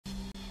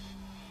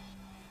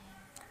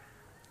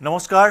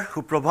নমস্কাৰ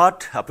সুপ্ৰভাত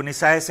আপুনি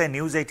চাই আছে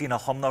নিউজ 18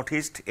 অসম নৰ্থ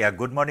ইষ্ট এয়া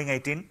গুড মৰ্নিং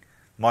 18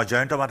 মই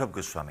জয়ন্ত মাধৱ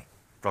গোস্বামী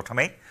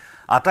প্ৰথমে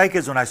আটাইকে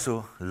জনাইছো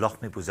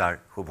লক্ষ্মী পূজাৰ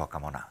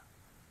শুভকামনা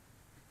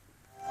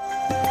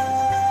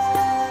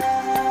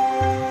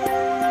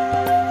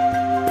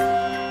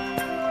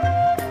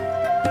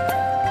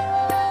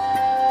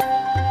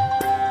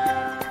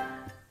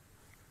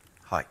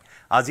হয়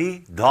আজি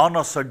ধন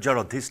ঐশ্বৰ্যৰ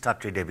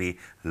অধিষ্ঠাত্ৰী দেৱী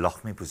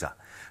লক্ষ্মী পূজা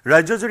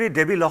ৰাজ্যজুৰি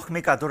দেৱী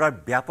লক্ষ্মীক আদৰাৰ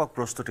ব্যাপক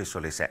প্ৰস্তুতি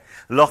চলিছে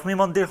লক্ষ্মী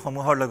মন্দিৰ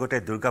সমূহৰ লগতে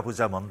দুৰ্গা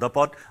পূজা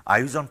মণ্ডপত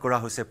আয়োজন কৰা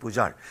হৈছে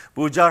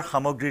পূজাৰ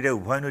সামগ্ৰীৰে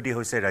উভয়নদী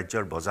হৈছে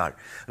ৰাজ্যৰ বজাৰ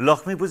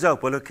লক্ষ্মী পূজা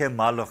উপলক্ষে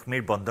মা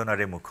লক্ষ্মীৰ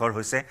বন্দনাৰে মুখৰ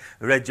হৈছে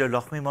ৰাজ্যৰ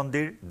লক্ষ্মী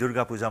মন্দিৰ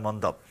দুৰ্গা পূজা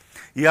মণ্ডপ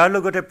ইয়াৰ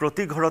লগতে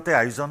প্ৰতি ঘৰতে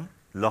আয়োজন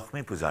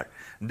লক্ষ্মী পূজাৰ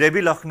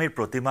দেৱী লক্ষ্মীৰ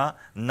প্ৰতিমা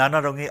নানা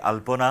ৰঙী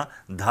আলপনা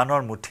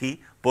ধানৰ মুঠি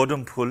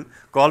পদুম ফুল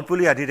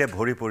কলপুলি আদিৰে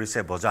ভৰি পৰিছে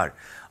বজাৰ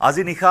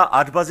আজি নিশা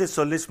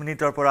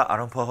 8:40 পৰা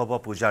আৰম্ভ হ'ব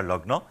পূজাৰ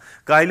লগ্ন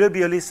কাইলৈ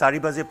বিয়লি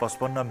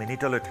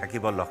 4:55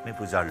 থাকিব লক্ষ্মী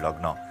পূজাৰ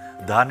লগ্ন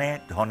ধানে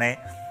ধনে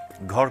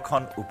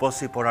ঘৰখন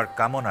উপচি পৰাৰ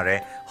কামনাৰে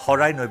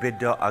শৰাই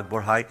নৈবেদ্য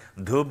আগবঢ়াই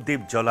ধূপ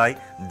দীপ জ্বলাই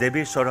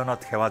দেৱীৰ চৰণত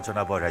সেৱা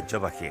জনাব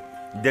ৰাজ্যবাসী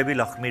দেৱী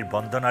লক্ষ্মীৰ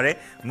বন্দনাৰে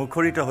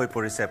মুখৰিত হৈ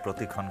পৰিছে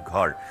প্ৰতিখন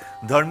ঘৰ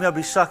ধৰ্মীয়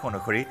বিশ্বাস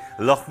অনুসৰি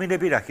লক্ষ্মী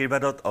দেৱীৰ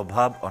আশীৰ্বাদত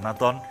অভাৱ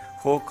অনাটন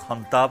শোক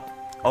সন্তাপ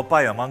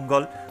অপায়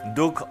অমংগল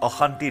দুখ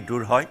অশান্তি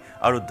দূৰ হয়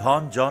আৰু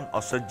ধন জন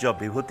ঐশ্বৰ্য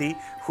বিভূতি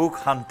সুখ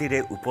শান্তিৰে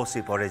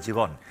উপচি পৰে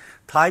জীৱন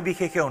ঠাই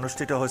বিশেষে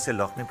অনুষ্ঠিত হৈছে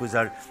লক্ষ্মী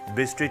পূজাৰ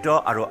বিস্তৃত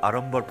আৰু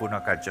আড়ম্বৰপূৰ্ণ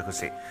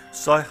কাৰ্যসূচী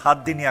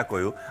 6-7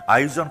 দিনীয়াকৈও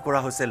আয়োজন কৰা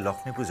হৈছে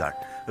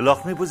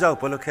লক্ষ্মী পূজা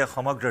উপলক্ষে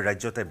সমগ্ৰ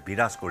ৰাজ্যতে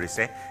বিৰাজ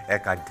কৰিছে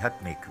এক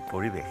আধ্যাত্মিক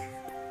পৰিৱেশ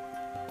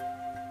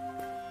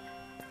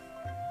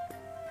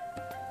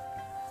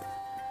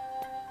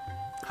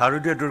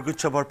শাৰদীয়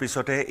দুৰ্গোৎসৱৰ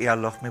পিছতে এয়া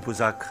লক্ষ্মী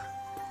পূজাক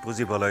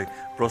পুজিবলৈ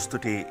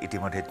প্ৰস্তুতি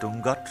ইতিমধ্যে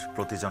তুংগত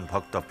প্ৰতিজন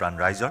ভক্ত প্ৰাণ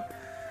ৰাইজৰ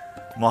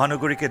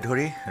মহানগৰীকে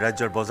ধৰি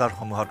ৰাজ্যৰ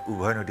বজাৰসমূহত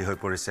উভয়নদী হৈ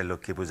পৰিছে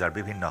লক্ষ্মী পূজাৰ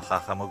বিভিন্ন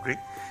সা-সামগ্ৰী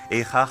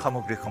এই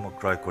সা-সামগ্ৰীসমূহ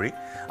ক্ৰয় কৰি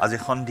আজি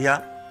সন্ধিয়া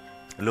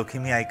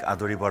লক্ষ্মী আইক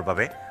আদৰিবৰ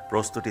বাবে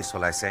প্ৰস্তুতি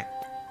চলাইছে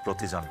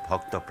প্ৰতিজন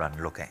ভক্ত প্ৰাণ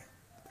লোকে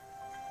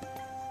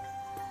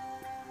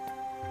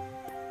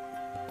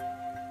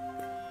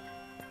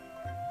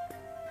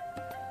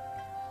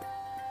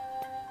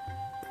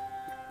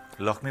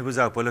লক্ষ্মী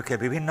পূজা উপলক্ষে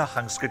বিভিন্ন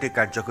সাংস্কৃতিক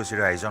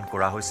কাৰ্যসূচীৰ আয়োজন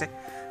কৰা হৈছে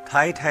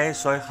ঠায়ে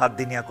 6-7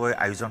 দিনীয়াকৈ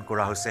আয়োজন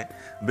কৰা হৈছে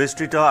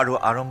বিস্তৃত আৰু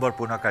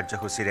আড়ম্বৰপূৰ্ণ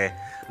কাৰ্যসূচীৰে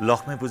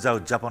লক্ষ্মী পূজা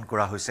উদযাপন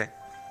কৰা হৈছে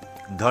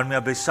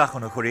ধৰ্মীয় বিশ্বাস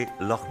অনুসৰি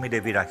লক্ষ্মী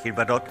দেৱীৰ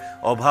আশীৰ্বাদত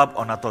অভাৱ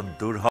অনাটন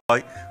দূৰ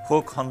হয়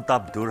শোক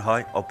সন্তাপ দূৰ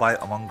হয় অপায়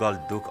অমংগল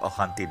দুখ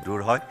অশান্তি দূৰ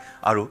হয়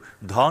আৰু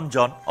ধন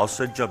জন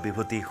ঐশ্বৰ্য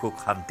বিভূতি সুখ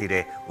শান্তিৰে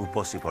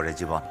উপচি পৰে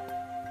জীৱন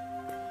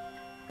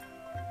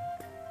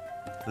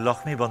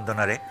লক্ষ্মী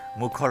বন্দনাৰে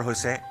মুখৰ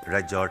হৈছে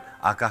ৰাজ্যৰ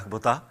আকাশ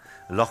বতা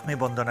লক্ষ্মী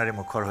বন্দনাৰে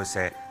মুখৰ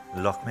হৈছে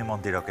লক্ষ্মী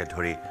মন্দিৰকে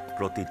ধৰি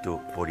প্ৰতিটো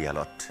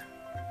পৰিয়ালত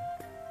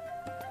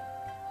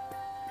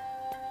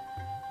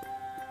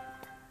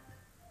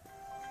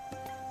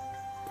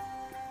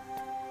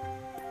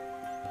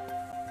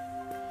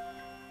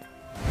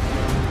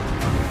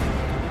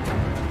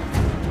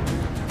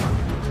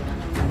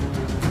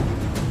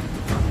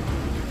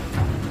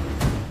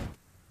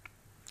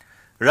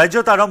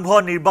ৰাজ্যত আৰম্ভ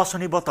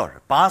নিৰ্বাচনী বতৰ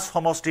 5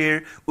 সমষ্টিৰ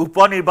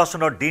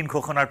উপনিৰ্বাচনৰ দিন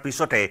ঘোষণাৰ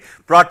পিছতে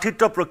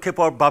প্ৰাৰ্থিত্ব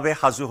প্ৰক্ষেপৰ বাবে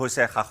সাজু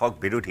হৈছে শাসক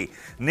বিৰোধী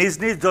নিজ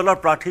দলৰ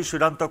প্ৰাৰ্থী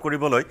চূড়ান্ত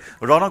কৰিবলৈ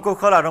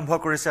ৰণকৌশল আৰম্ভ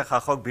কৰিছে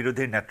শাসক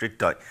বিৰোধীৰ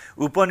নেতৃত্বই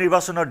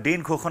উপনিৰ্বাচনৰ দিন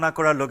ঘোষণা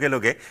কৰাৰ লগে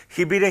লগে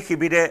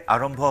শিবিৰে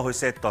আৰম্ভ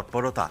হৈছে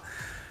তৎপৰতা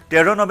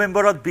 13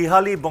 নৱেম্বৰত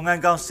বিহালী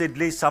বঙাইগাঁও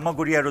চিডলি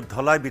সামগুৰি আৰু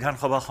ধলাই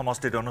বিধানসভা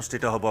সমষ্টিত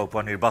অনুষ্ঠিত হ'ব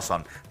উপনিৰ্বাচন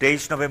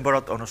 23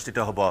 নৱেম্বৰত অনুষ্ঠিত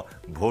হ'ব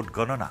ভোট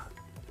গণনা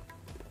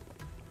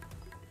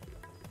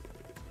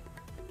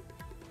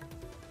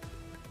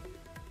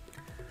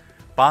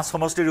 5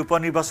 সমষ্টিৰ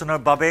উপনিৰ্বাচনৰ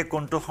বাবে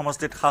কোনটো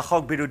সমষ্টিত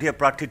শাসক বিৰোধীয়ে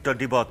প্ৰাৰ্থিত্ব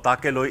দিব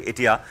তাকে লৈ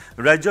এতিয়া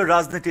ৰাজ্যৰ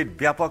ৰাজনীতিত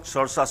ব্যাপক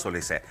চৰ্চা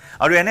চলিছে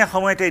আৰু এনে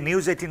সময়তে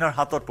নিউজ 18ৰ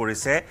হাতত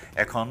পৰিছে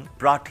এখন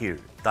প্ৰাৰ্থীৰ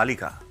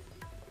তালিকা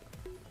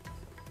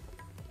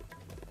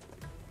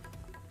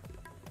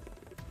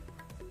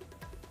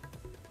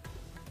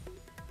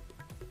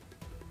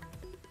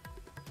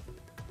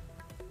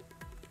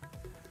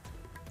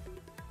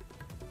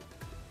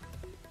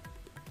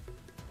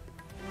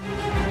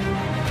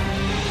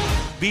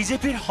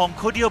বিজেপিৰ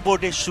সংসদীয়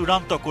বোৰ্ডে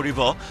চূড়ান্ত কৰিব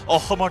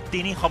অসমৰ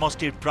 3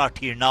 সমষ্টিৰ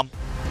প্ৰাৰ্থীৰ নাম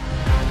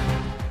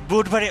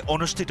বুধবাৰে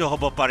অনুষ্ঠিত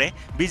হ'ব পাৰে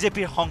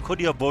বিজেপিৰ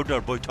সংসদীয়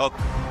বোৰ্ডৰ বৈঠক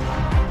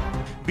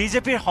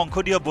বিজেপিৰ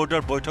সংসদীয়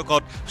বোৰ্ডৰ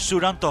বৈঠকত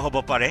চূড়ান্ত হ'ব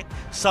পাৰে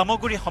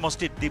সামগুৰি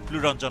সমষ্টিত দীপলু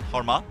ৰঞ্জন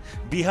শৰ্মা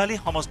বিহালী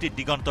সমষ্টিত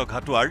দিগন্ত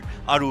ঘাটুৱাৰ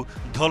আৰু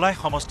ধলাই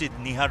সমষ্টিত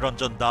নিহাৰ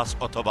ৰঞ্জন দাস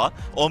অথবা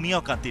অমিয়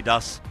কান্তি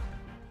দাস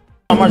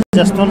আমাৰ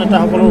জ্যেষ্ঠ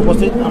নেতাসকলৰ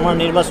উপস্থিত আমাৰ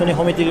নিৰ্বাচনী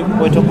সমিতিৰ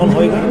বৈঠকখন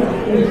হৈ গ'ল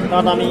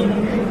তাত আমি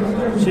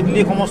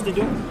চিডলি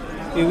সমষ্টিটো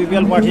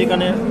ইউপিপিএল প্ৰাৰ্থীৰ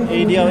কাৰণে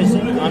এৰি দিয়া হৈছে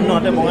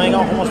আনহাতে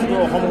বঙাইগাঁও সমষ্টিটো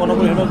অসম গণ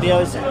পৰিষদক দিয়া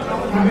হৈছে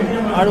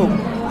আৰু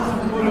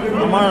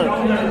আমাৰ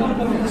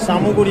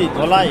সামগুৰি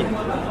ধলাই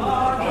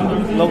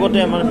লগতে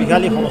আমাৰ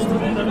বিহালী সমষ্টি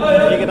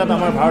এইকেইটাত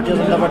আমাৰ ভাৰতীয়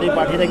জনতা পাৰ্টিৰ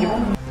প্ৰাৰ্থী থাকিব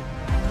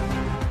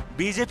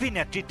বিজেপি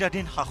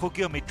নেতৃত্বাধীন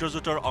শাসকীয়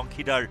মিত্ৰজোঁটৰ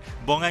অংশীদাৰ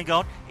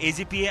বঙাইগাঁৱত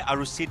এজিপিয়ে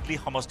আৰু চিডলি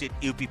সমষ্টিত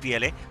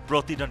ইউপিপিএলে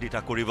প্ৰতিদ্বন্দ্বিতা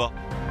কৰিব।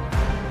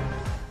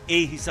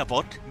 এই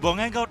হিচাপত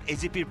বঙাইগাঁৱত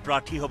এজিপিৰ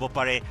প্ৰাৰ্থী হ'ব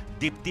পাৰে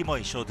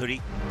দীপ্তিময় চৌধুৰী।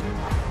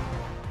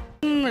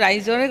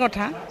 ৰাইজৰে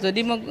কথা,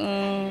 যদি মোক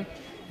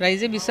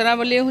ৰাইজে বিচৰা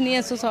বুলিয়ে শুনি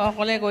আছোঁ,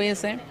 সকলোৱে কৈ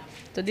আছে।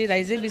 যদি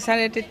ৰাইজে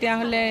বিচাৰে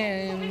তেতিয়াহ'লে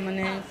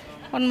মানে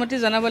সন্মতি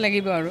জনাব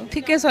লাগিব আৰু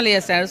ঠিকে চলি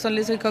আছে আৰু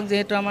 40 সংখ্যক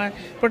যিহেতু আমাৰ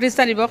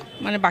প্ৰতিষ্ঠা দিৱস,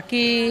 মানে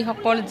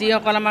বাকীসকল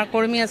যিসকল আমাৰ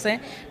কৰ্মী আছে,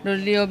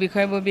 দলীয়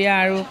বিষয়ববীয়া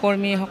আৰু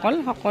কৰ্মীসকল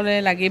সকলোৱে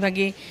লাগি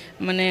ভাগি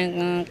মানে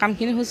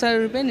কামখিনি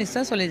সুচাৰুৰূপে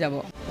নিশ্চয় চলি যাব।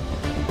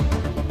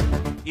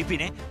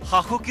 ইপিনে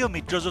শাসকীয়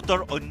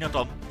মিত্ৰজোঁটৰ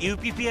অন্যতম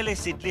ইউপিপিএলে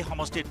চিডলি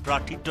সমষ্টিত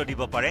প্ৰাৰ্থিত্ব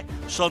দিব পাৰে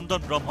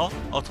চন্দন ব্ৰহ্ম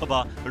অথবা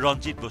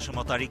ৰঞ্জিত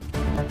বসুমতাৰীক।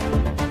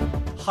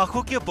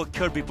 শাসকীয়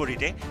পক্ষৰ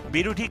বিপৰীতে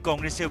বিৰোধী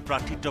কংগ্ৰেছেও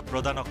প্ৰাৰ্থিত্ব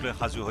প্ৰদানক লৈ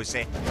সাজু হৈছে।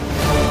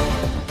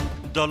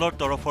 দলৰ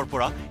তৰফৰ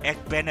পৰা এক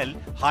পেনেল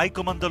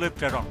হাইকমাণ্ডলৈ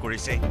প্ৰেৰণ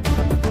কৰিছে।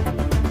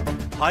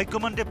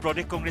 হাইকমাণ্ডে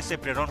প্ৰদেশ কংগ্ৰেছে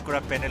প্ৰেৰণ কৰা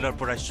পেনেলৰ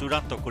পৰা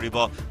চূড়ান্ত কৰিব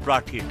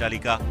প্ৰাৰ্থীৰ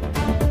তালিকা।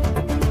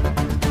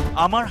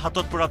 আমাৰ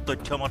হাতত পৰা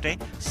তথ্য মতে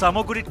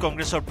চামগুৰিত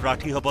কংগ্ৰেছৰ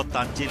প্ৰাৰ্থী হ'ব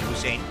তানজিল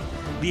হুছেইন,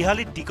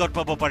 বিহালীত টিকট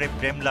পাব পাৰে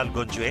প্ৰেমলাল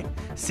গঞ্জুৱে,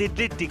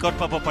 চিডলিত টিকট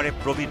পাব পাৰে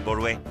প্ৰবীণ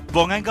বড়োৱে,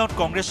 বঙাইগাঁৱত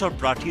কংগ্ৰেছৰ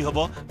প্ৰাৰ্থী হ'ব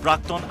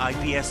প্ৰাক্তন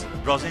IPS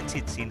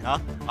ব্ৰজেনজিৎ সিনহা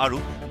আৰু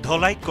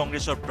ধলাইত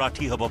কংগ্ৰেছৰ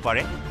প্ৰাৰ্থী হ'ব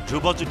পাৰে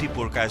ধ্ৰুৱজ্যোতি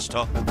পুৰকায়স্থ।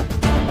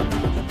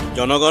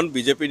 জনগণ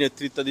বিজেপি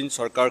নেতৃত্বাধীন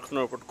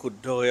চৰকাৰখনৰ ওপৰত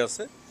ক্ষুব্ধ হৈ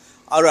আছে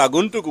আৰু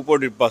আগন্তুক উপ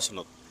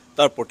নিৰ্বাচনত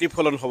তাৰ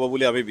প্ৰতিফলন হ'ব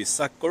বুলি আমি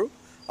বিশ্বাস কৰোঁ।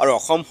 আৰু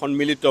অসম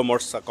সন্মিলিত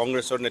মৰ্চা,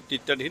 কংগ্ৰেছৰ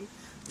নেতৃত্বাধীন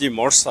যি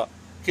মৰ্চা,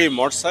 সেই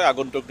মৰ্চাই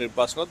আগন্তুক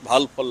নিৰ্বাচনত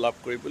ভাল ফল লাভ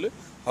কৰিবলৈ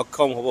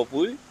সক্ষম হ'ব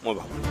বুলি মই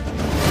ভাবোঁ।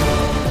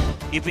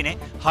 ইপিনে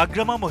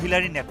হাগ্ৰামা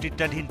মহিলাৰী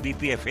নেতৃত্বাধীন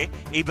BPFে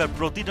এইবাৰ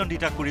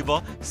প্ৰতিদ্বন্দ্বিতা কৰিব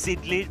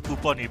চিডলিৰ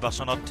উপ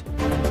নিৰ্বাচনত।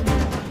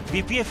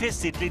 BPFে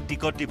চিডলিত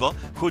টিকট দিব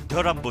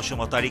শুদ্ধৰাম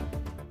বসুমতাৰীক।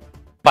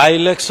 বাই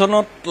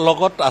ইলেকশ্যনত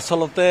লগত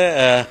আচলতে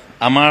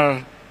আমাৰ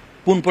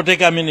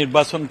পোনপটীয়াকৈ আমি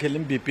নিৰ্বাচন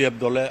খেলিম। BPF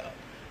দলে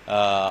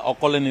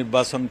অকলে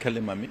নিৰ্বাচন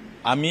খেলিম।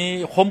 আমি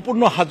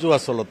সম্পূৰ্ণ সাজু।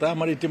 আচলতে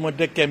আমাৰ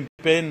ইতিমধ্যে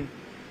কেম্পেইন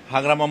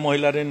হাগ্ৰামা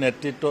মহিলাৰীৰ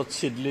নেতৃত্বত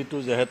চিডলিটো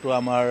যিহেতু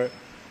আমাৰ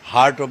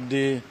হাৰ্ট অফ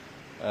দি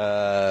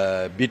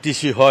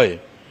BTC হয়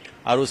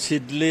আৰু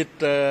চিডলিত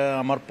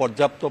আমাৰ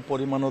পৰ্যাপ্ত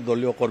পৰিমাণৰ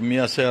দলীয় কৰ্মী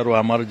আছে আৰু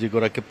আমাৰ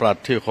যিগৰাকী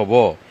প্ৰাৰ্থী হ'ব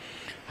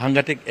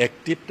সাংঘাতিক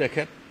এক্টিভ,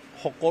 তেখেত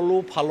সকলো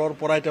ফালৰ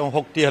পৰাই তেওঁ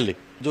শক্তিশালী।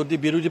 যদি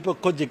বিৰোধী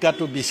পক্ষ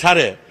জিকাটো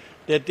বিচাৰে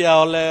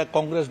তেতিয়াহ'লে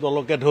কংগ্ৰেছ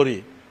দলকে ধৰি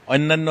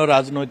অন্যান্য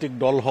ৰাজনৈতিক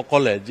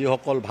দলসকলে,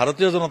 যিসকল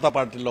ভাৰতীয় জনতা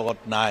পাৰ্টীৰ লগত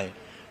নাই,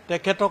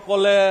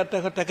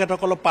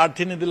 তেখেতসকলক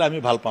প্ৰাৰ্থী নিদিলে আমি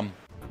ভাল পাম।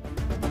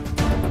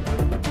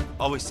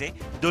 অৱশ্যে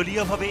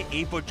দলীয়ভাৱে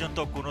এই পৰ্যন্ত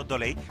কোনো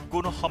দলেই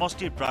কোনো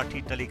সমষ্টিৰ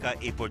প্ৰাৰ্থীৰ তালিকা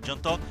এই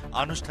পৰ্যন্ত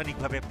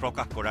আনুষ্ঠানিকভাৱে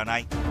প্ৰকাশ কৰা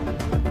নাই।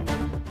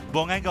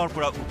 বঙাইগাঁৱৰ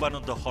পৰা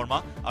উপানন্দ শৰ্মা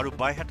আৰু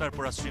বাইহাটাৰ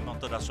পৰা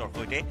শ্ৰীমন্ত দাসৰ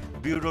সৈতে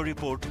bureau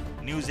report,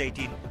 News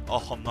 18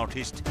 Assam north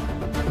east.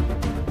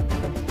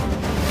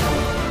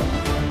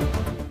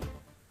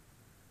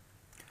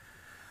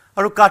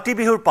 আৰু কাতি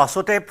বিহুৰ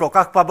পাছতে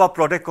প্ৰকাশ পাব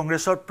প্ৰদেশ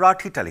কংগ্ৰেছৰ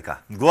প্ৰাৰ্থী তালিকা।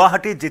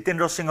 গুৱাহাটীত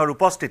জিতেন্দ্ৰ সিঙৰ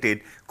উপস্থিতিত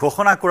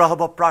ঘোষণা কৰা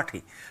হ'ব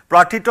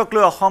প্ৰাৰ্থীত্বক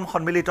লৈ অসম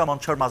সন্মিলিত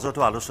মঞ্চৰ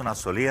মাজতো আলোচনা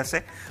চলি আছে।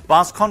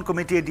 5খন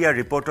কমিটিয়ে দিয়া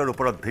ৰিপৰ্টৰ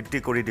ওপৰত ভিত্তি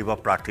কৰি দিব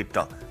প্ৰাৰ্থিত্ব।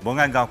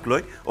 বঙাইগাঁৱক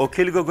লৈ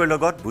অখিল গগৈৰ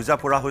লগত বুজা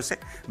পৰা হৈছে।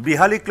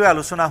 বিহালীক লৈ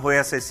আলোচনা হৈ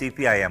আছে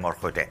CPIMৰ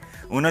সৈতে।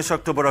 19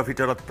 অক্টোবৰৰ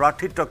ভিতৰত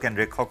প্ৰাৰ্থিত্ব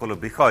কেন্দ্ৰিক সকলো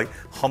বিষয়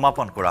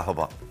সমাপন কৰা হ'ব।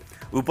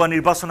 উপ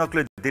নিৰ্বাচনক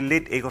লৈ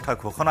দিল্লীত এই কথা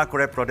ঘোষণা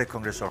কৰে প্ৰদেশ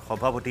কংগ্ৰেছৰ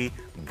সভাপতি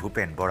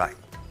ভূপেন বৰাই।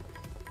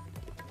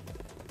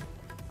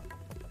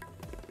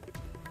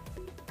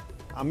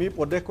 আমি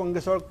প্ৰদেশ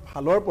কংগ্ৰেছৰ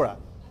ফালৰ পৰা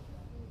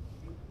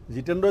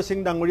জিতেন্দ্ৰ সিং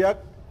ডাঙৰীয়াক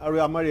আৰু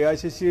আমাৰ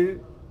AICCৰ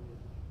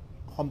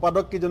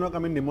সম্পাদক কেইজনক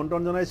আমি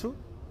নিমন্ত্ৰণ জনাইছোঁ।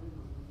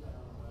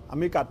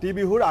 আমি কাতি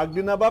বিহুৰ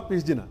আগদিনা বা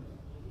পিছদিনা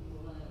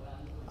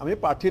আমি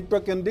প্ৰাৰ্থিত্ব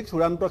কেন্দ্ৰিক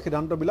চূড়ান্ত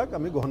সিদ্ধান্তবিলাক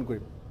আমি গ্ৰহণ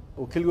কৰিম।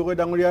 অখিল গগৈ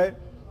ডাঙৰীয়াই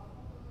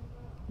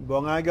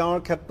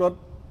বঙাইগাঁৱৰ ক্ষেত্ৰত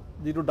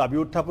যিটো দাবী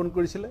উত্থাপন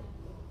কৰিছিলে,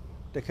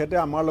 তেখেতে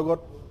আমাৰ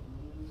লগত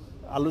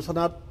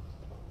আলোচনাত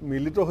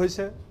মিলিত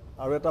হৈছে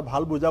আৰু এটা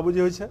ভাল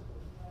বুজাবুজি হৈছে।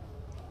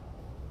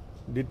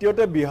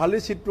 দ্বিতীয়তে বিহালী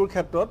চিটটোৰ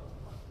ক্ষেত্ৰত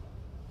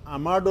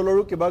আমাৰ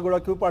দলৰো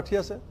কেইবাগৰাকীও প্ৰাৰ্থী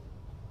আছে,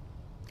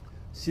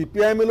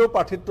 CPIMলেও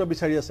প্ৰাৰ্থিত্ব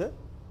বিচাৰি আছে।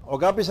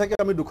 অগা পিছাকৈ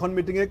আমি 2খন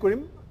মিটিঙেই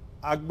কৰিম।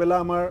 আগবেলা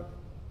আমাৰ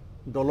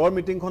দলৰ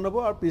মিটিংখন হ'ব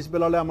আৰু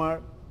পিছবেলালৈ আমাৰ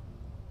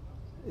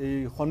এই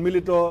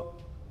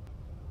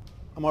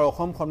আমাৰ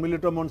অসম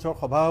সন্মিলিত মঞ্চৰ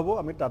সভা হ'ব।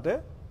 আমি তাতে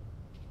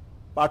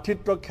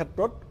প্ৰাৰ্থিত্বৰ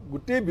ক্ষেত্ৰত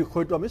গোটেই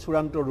বিষয়টো আমি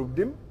চূড়ান্ত ৰূপ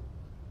দিম।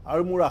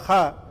 আৰু মোৰ আশা,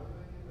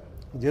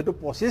 যিহেতু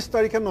 25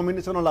 তাৰিখে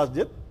নমিনেশ্যনৰ লাষ্ট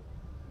ডেট,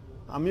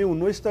 আমি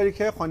 19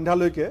 তাৰিখে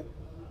সন্ধ্যালৈকে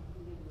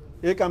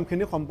এই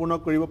কামখিনি সম্পূৰ্ণ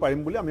কৰিব পাৰিম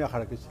বুলি আমি আশা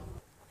ৰাখিছোঁ।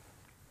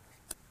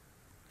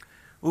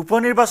 উপ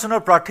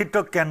নিৰ্বাচনৰ প্ৰাৰ্থিত্ব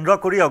কেন্দ্ৰ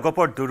কৰি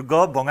অগপৰ দুৰ্গ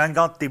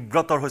বঙাইগাঁৱত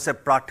তীব্ৰতৰ হৈছে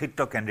প্ৰাৰ্থিত্ব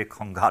কেন্দ্ৰিক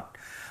সংঘাত।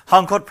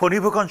 সাংসদ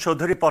ফণীভূষণ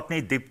চৌধুৰীৰ পত্নী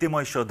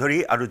দীপ্তিময় চৌধুৰী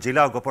আৰু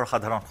জিলা অগপৰ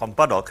সাধাৰণ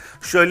সম্পাদক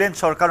শৈলেন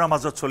চৰকাৰৰ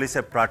মাজত চলিছে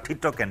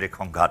প্ৰাৰ্থিত্ব কেন্দ্ৰিক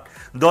সংঘাত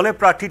দলে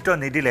প্ৰাৰ্থিত্ব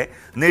নিদিলে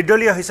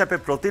নিৰ্দলীয় হিচাপে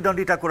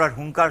প্ৰতিদ্বন্দ্বিতা কৰাৰ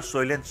হুংকাৰ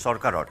শৈলেন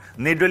চৰকাৰৰ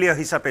নিৰ্দলীয়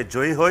হিচাপে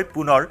জয়ী হৈ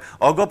পুনৰ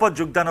অগপত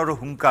যোগদানৰো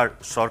হুংকাৰ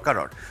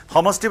চৰকাৰৰ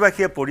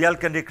সমষ্টিবাসীয়ে পৰিয়াল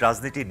কেন্দ্ৰিক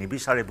ৰাজনীতি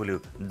নিবিচাৰে বুলিও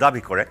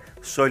দাবী কৰে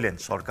শৈলেন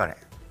চৰকাৰে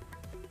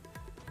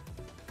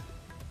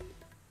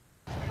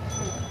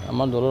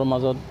আমাৰ দলৰ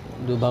মাজত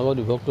দুভাগত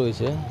বিভক্ত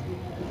হৈছে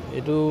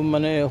এইটো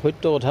মানে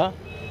সত্য কথা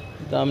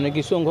তাৰমানে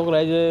কিছু সংখ্যক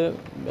ৰাইজে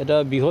এটা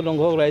বৃহৎ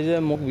সংখ্যক ৰাইজে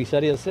মোক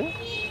বিচাৰি আছে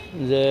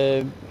যে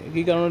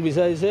কি কাৰণত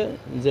বিচাৰিছে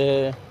যে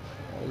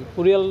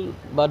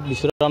পৰিয়ালবাদ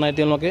বিচৰা নাই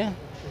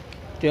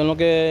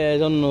তেওঁলোকে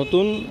এজন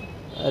নতুন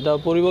এটা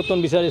পৰিৱৰ্তন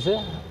বিচাৰিছে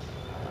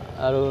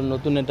আৰু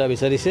নতুন এটা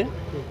বিচাৰিছে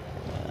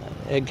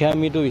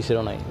একঘামীটো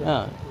বিচৰা নাই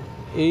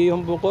এই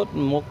সম্পৰ্কত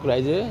মোক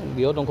ৰাইজে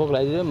বৃহৎ সংখ্যক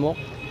ৰাইজে মোক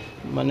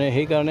মানে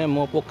সেইকাৰণে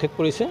মোক প্ৰক্ষেপ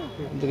কৰিছে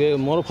গতিকে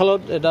মোৰ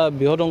ফালত এটা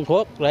বৃহৎ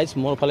সংখ্যক ৰাইজ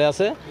মোৰ ফালে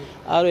আছে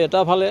আৰু এটা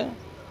ফালে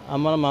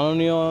আমাৰ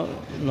মাননীয়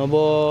নৱ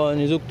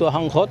নিযুক্ত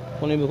সাংসদ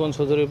ফণীভূষণ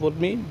চৌধুৰীৰ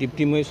পত্নী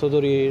দীপ্তিময়ী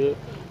চৌধুৰীৰ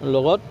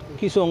লগত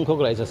কিছু সংখ্যক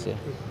ৰাইজ আছে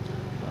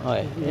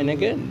হয়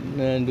এনেকৈ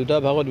দুটা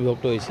ভাগত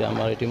বিভক্ত হৈছে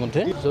আমাৰ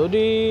ইতিমধ্যে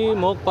যদি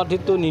মোক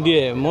প্ৰাৰ্থিত্ব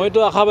নিদিয়ে মইতো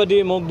আশাবাদী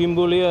মোক দিম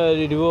বুলি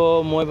দিব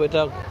মই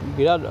এটা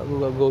বিৰাট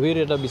গভীৰ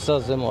এটা বিশ্বাস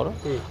আছে মোৰ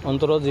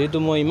অন্তৰত যিহেতু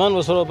মই ইমান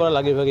বছৰৰ পৰা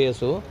লাগি ভাগি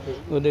আছোঁ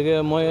গতিকে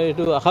মই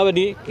এইটো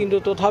আশাবাদী কিন্তু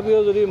তথাপিও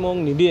যদি মোক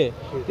নিদিয়ে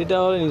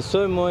তেতিয়াহ'লে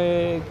নিশ্চয় মই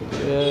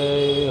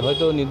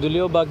হয়তো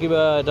নিৰ্দলীয় বা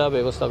কিবা এটা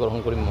ব্যৱস্থা গ্ৰহণ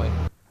কৰিম মই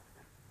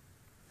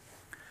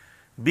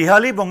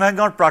বিহালী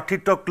বঙাইগাঁৱৰ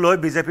প্ৰাৰ্থিত্বক লৈ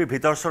বিজেপিৰ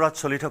ভিতৰচৰাত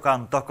চলি থকা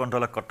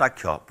আন্তঃকণ্ডল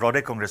কটাক্ষ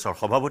প্ৰদেশ কংগ্ৰেছৰ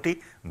সভাপতি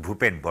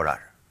ভূপেন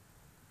বৰাৰ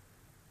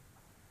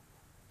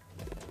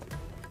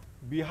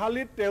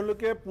বিহালীত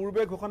তেওঁলোকে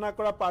পূৰ্বে ঘোষণা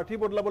কৰা প্ৰাৰ্থী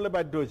বদলাবলৈ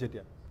বাধ্য হৈছে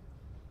এতিয়া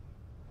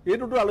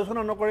এইটোতো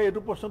আলোচনা নকৰে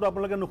এইটো প্ৰশ্নটো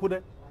আপোনালোকে নুসুধে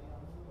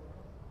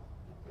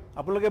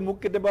আপোনালোকে মোক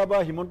কেতিয়াবা বা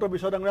হিমন্ত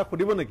বিশ্ব ডাঙৰীয়াক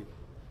সুধিব নেকি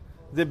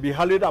যে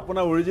বিহালীত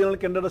আপোনাৰ অৰিজিনেল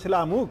কেন্দ্ৰত আছিলে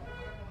আমুক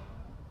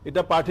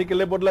এটা প্ৰাৰ্থী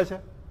কেলে বদলাইছে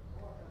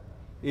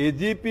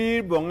এজিপিৰ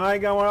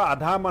বঙাইগাঁৱৰ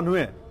আধা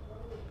মানুহে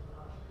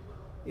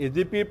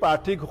এজিপিৰ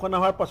প্ৰাৰ্থী ঘোষণা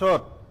হোৱাৰ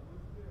পাছত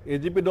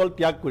এজিপি দল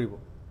ত্যাগ কৰিব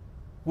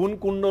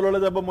কোন দললৈ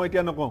যাব মই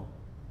এতিয়া নকওঁ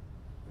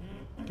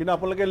কিন্তু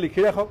আপোনালোকে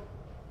লিখি ৰাখক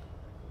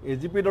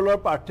এজিপি দলৰ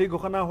প্ৰাৰ্থী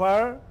ঘোষণা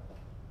হোৱাৰ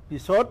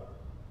পিছত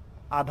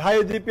আধা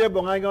এজিপিয়ে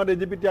বঙাইগাঁৱত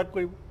এজিপি ত্যাগ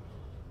কৰিব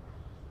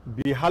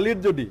বিহালীত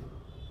যদি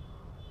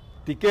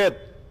টিকেট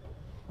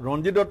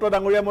ৰঞ্জিত দত্ত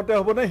ডাঙৰীয়া মতে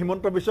হ'ব নে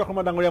হিমন্ত বিশ্ব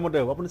শৰ্মা ডাঙৰীয়া মতে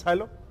হ'ব আপুনি চাই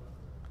লওক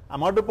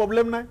আমাৰতো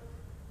প্ৰব্লেম নাই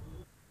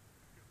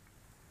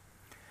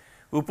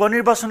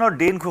উপনিৰ্বাচনৰ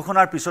দিন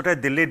ঘোষণাৰ পিছতে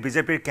দিল্লীত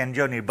বিজেপিৰ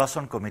কেন্দ্ৰীয়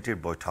নিৰ্বাচন কমিটিৰ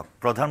বৈঠক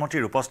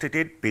প্ৰধানমন্ত্ৰীৰ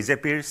উপস্থিতিত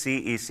বিজেপিৰ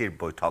চিইচিৰ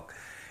বৈঠক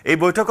এই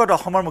বৈঠকত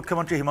অসমৰ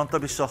মুখ্যমন্ত্ৰী হিমন্ত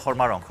বিশ্ব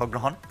শৰ্মাৰ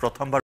অংশগ্ৰহণ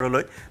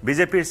প্ৰথমবাৰলৈ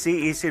বিজেপিৰ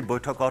চিইচিৰ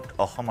বৈঠকত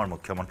অসমৰ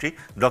মুখ্যমন্ত্ৰী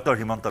ডক্টৰ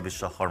হিমন্ত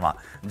বিশ্ব শৰ্মা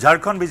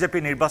ঝাৰখণ্ড বিজেপি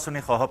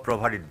নিৰ্বাচনী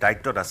সহপ্ৰভাৰীৰ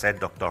দায়িত্বত আছে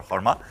ডক্টৰ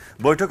শৰ্মা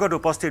বৈঠকত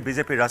উপস্থিত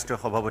বিজেপিৰ ৰাষ্ট্ৰীয়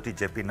সভাপতি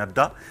জেপি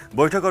নাড্ডা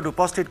বৈঠকত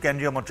উপস্থিত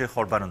কেন্দ্ৰীয় মন্ত্ৰী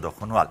সৰ্বানন্দ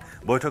সোণোৱাল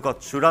বৈঠকত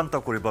চূড়ান্ত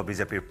কৰিব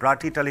বিজেপিৰ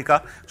প্ৰাৰ্থী তালিকা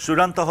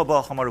চূড়ান্ত হ'ব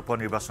অসমৰ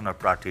উপনিৰ্বাচনৰ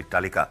প্ৰাৰ্থীৰ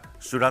তালিকা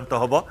চূড়ান্ত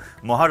হ'ব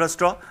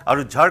মহাৰাষ্ট্ৰ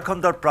আৰু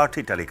ঝাৰখণ্ডৰ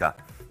প্ৰাৰ্থী তালিকা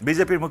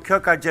বিজেপিৰ মুখ্য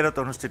কাৰ্যালয়ত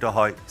অনুষ্ঠিত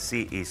হয়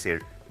চিইচিৰ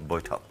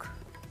বৈঠক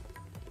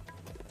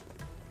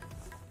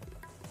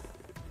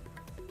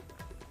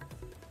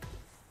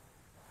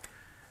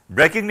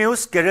ব্ৰেকিং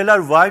নিউজ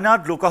কেৰালাৰ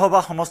ৱায়নাড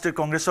লোকসভা সমষ্টিৰ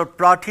কংগ্ৰেছৰ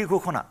প্ৰাৰ্থী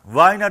ঘোষণা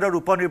ৱায়নাডৰ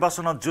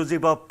উপনিৰ্বাচনত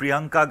যুঁজিব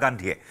প্ৰিয়ংকা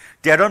গান্ধীয়ে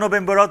 13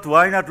 নৱেম্বৰত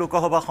ৱায়নাড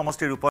লোকসভা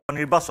সমষ্টিৰ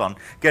উপনিৰ্বাচন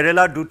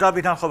কেৰালাৰ দুটা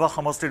বিধানসভা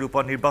সমষ্টিৰ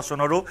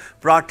উপনিৰ্বাচনৰো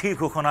প্ৰাৰ্থী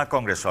ঘোষণা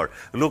কংগ্ৰেছৰ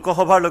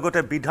লোকসভাৰ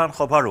লগতে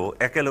বিধানসভাৰো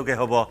একেলগে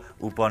হ'ব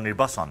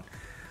উপনিৰ্বাচন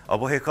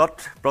অৱশেষত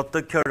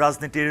প্ৰত্যক্ষ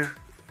ৰাজনীতিৰ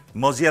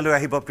মজিয়ালৈ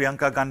আহিব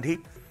প্ৰিয়ংকা গান্ধী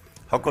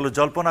সকলো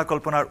জল্পনা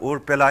কল্পনাৰ ওৰ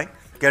পেলাই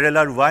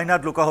কেৰালাৰ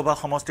ৱায়নাড লোকসভা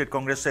সমষ্টিত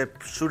কংগ্ৰেছে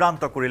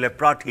চূড়ান্ত কৰিলে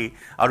প্ৰাৰ্থী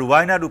আৰু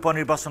ৱায়নাড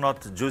উপনিৰ্বাচনত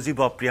যুঁজিব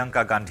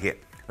প্ৰিয়ংকা গান্ধীয়ে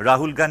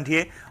ৰাহুল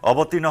গান্ধীয়ে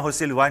অৱতীৰ্ণ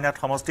হৈছিল ৱায়নাড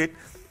সমষ্টিত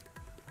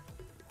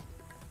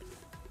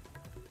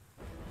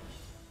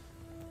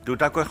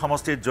দুটাকৈ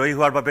সমষ্টিত জয়ী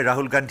হোৱাৰ বাবে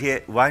ৰাহুল গান্ধীয়ে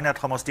ৱায়নাড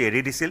সমষ্টি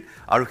এৰি দিছিল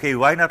আৰু সেই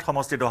ৱায়নাড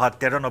সমষ্টিত অহা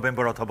 13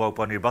 নৱেম্বৰত হ'ব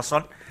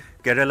উপনিৰ্বাচন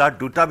কেৰালাৰ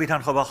দুটা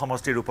বিধানসভা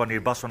সমষ্টিৰ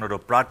উপনিৰ্বাচনৰো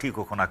প্ৰাৰ্থী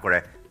ঘোষণা কৰে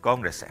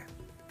কংগ্ৰেছে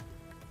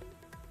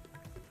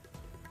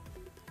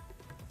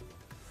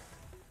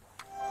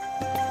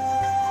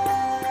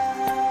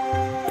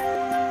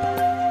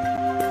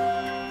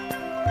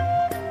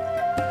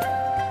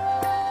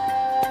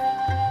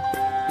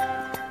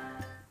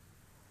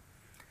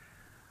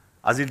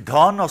আজি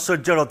ধন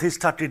ঐশ্বৰ্যৰ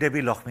অধিষ্ঠাত্ৰী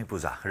দেৱী লক্ষ্মী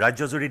পূজা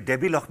ৰাজ্যজুৰি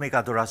দেৱী লক্ষ্মীক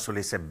আদৰা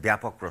চলিছে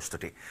ব্যাপক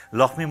প্ৰস্তুতি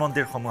লক্ষ্মী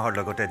মন্দিৰসমূহৰ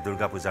লগতে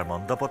দুৰ্গা পূজাৰ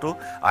মণ্ডপতো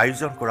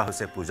আয়োজন কৰা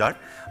হৈছে পূজাৰ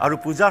আৰু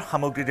পূজাৰ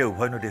সামগ্ৰীৰে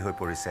উভৈনদী হৈ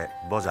পৰিছে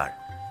বজাৰ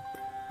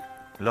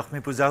লক্ষ্মী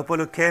পূজা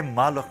উপলক্ষে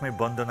মা লক্ষ্মীৰ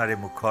বন্দনাৰে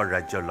মুখৰ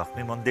ৰাজ্যৰ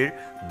লক্ষ্মী মন্দিৰ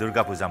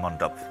দুৰ্গা পূজা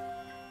মণ্ডপ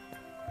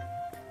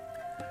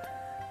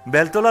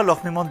বেলতলা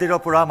লক্ষ্মী মন্দিৰৰ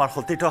পৰা আমাৰ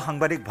সতীৰ্থ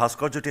সাংবাদিক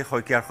ভাস্কৰ জ্যোতি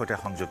শইকীয়াৰ সৈতে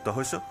সংযুক্ত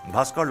হৈছো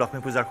ভাস্কৰ লক্ষ্মী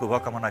পূজাৰ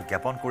শুভকামনা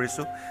জ্ঞাপন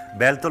কৰিছো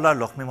বেলতলাৰ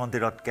লক্ষ্মী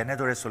মন্দিৰত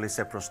কেনেদৰে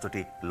চলিছে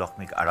প্ৰস্তুতি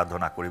লক্ষ্মীক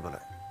আৰাধনা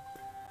কৰিবলৈ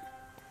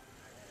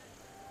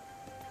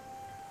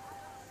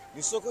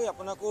নিশ্চয়কৈ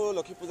আপোনাকো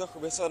লক্ষী পূজাৰ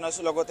শুভেচ্ছা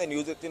জনাইছোঁ লগতে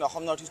নিউজ 18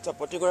 অসম নৰ্থ ইষ্টৰ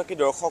প্ৰতিগৰাকী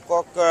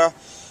দৰ্শকক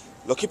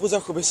লক্ষী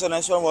পূজাৰ শুভেচ্ছা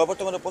জনাইছোঁ আৰু মই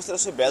বৰ্তমান উপস্থিত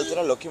আছোঁ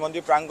বেলতলা লক্ষী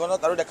মন্দিৰ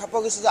প্ৰাংগণত আৰু দেখা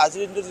পোৱা গৈছে যে আজিৰ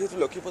দিনটোত যিহেতু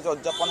লক্ষী পূজা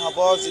উদযাপন হ'ব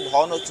যি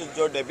ধন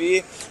ঐশ্বৰ্যৰ দেৱী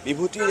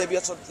বিভূতিৰ দেৱী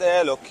আচলতে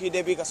লক্ষী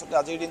দেৱীক আচলতে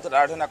আজিৰ দিনটোত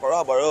আৰাধনা কৰা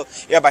হ'ব আৰু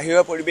ইয়াৰ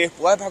বাহিৰৰ পৰিৱেশ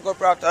পুৱাই ভাগৰ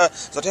পৰা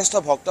যথেষ্ট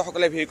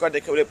ভক্তসকলে ভিৰ কৰা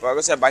দেখিবলৈ পোৱা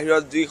গৈছে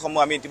বাহিৰত যিসমূহ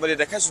আমি ইতিমধ্যে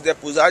দেখাইছোঁ যে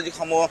পূজাৰ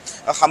যিসমূহ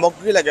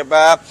সামগ্ৰী লাগে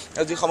বা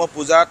যিসমূহ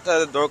পূজাত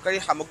দৰকাৰী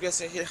সামগ্ৰী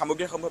আছে সেই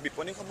সামগ্ৰীসমূহ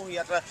বিপণীসমূহ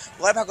ইয়াত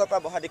পুৱাই ভাগৰ পৰা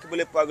বহা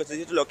দেখিবলৈ পোৱা গৈছে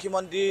যিহেতু লক্ষী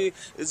মন্দিৰ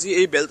যি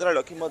এই বেলতলা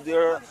লক্ষী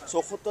মন্দিৰৰ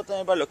 ৭৪তম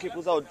এবাৰ লক্ষী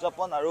পূজা উদযাপন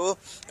আৰু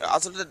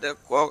আচলতে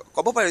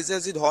ক'ব পাৰি যে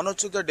যি ধন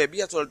ঐশ্বৰ্যৰ দেৱী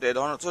আচলতে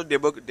ধন ঐশ্বৰ্যৰ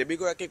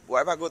দেৱীগৰাকীক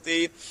পুৱাই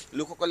ভাগতেই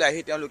লোকসকলে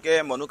আহি তেওঁলোকে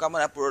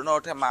মনোকামনা পূৰণৰ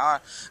অৰ্থে মা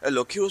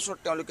লক্ষীৰ ওচৰত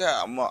তেওঁলোকে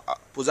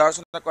পূজা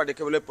অৰ্চনা কৰা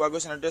দেখিবলৈ পোৱা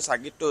গৈছে এনেদৰে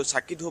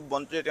চাকি ধূপ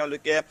বন্তিৰে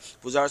তেওঁলোকে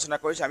পূজা অৰ্চনা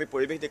কৰিছে আমি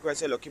পৰিৱেশ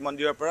দেখুৱাইছে লক্ষী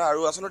মন্দিৰৰ পৰা আৰু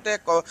আচলতে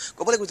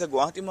ক'বলৈ গৈছে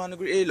গুৱাহাটী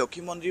মহানগৰীৰ এই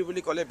লক্ষী মন্দিৰ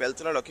বুলি ক'লে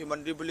বেলতলা লক্ষী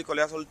মন্দিৰ বুলি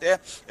ক'লে আচলতে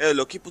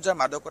লক্ষী পূজাৰ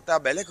মাদকতা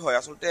বেলেগ হয়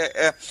আচলতে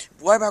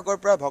পুৱাই ভাগৰ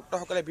পৰা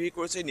ভক্তসকলে ভিৰ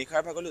কৰিছে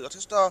নিশাৰ ভাগলৈ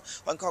যথেষ্ট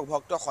সংখ্যক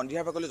ভক্ত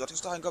সন্ধিয়াৰ ভাগলৈ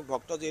যথেষ্ট সংখ্যক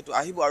ভক্ত যিহেতু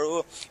আহিব আৰু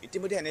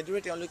ইতিমধ্যে এনেদৰে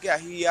তেওঁলোকে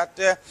আহি ইয়াত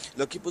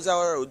লক্ষী পূজাৰ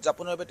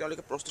উদযাপনৰ বাবে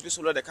তেওঁলোকে প্ৰস্তুতি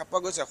চলোৱা দেখা পোৱা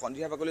গৈছে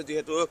সন্ধিয়াৰ ভাগলৈ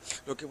যিহেতু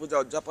লক্ষী পূজা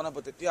উদযাপন হ'ব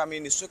তেতিয়া আমি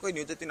নিশ্চয়কৈ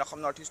নিউজ 18 অসম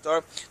নৰ্থ ইষ্টৰ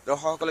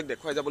দৰ্শকসকলক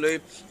দেখুৱাই যাবলৈ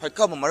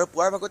সক্ষম হ'ম আৰু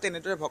পুৱাৰ ভাগতে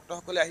এনেদৰে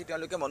ভক্তসকলে আহি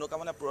তেওঁলোকে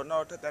মনোকামনা পূৰণৰ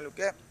অৰ্থে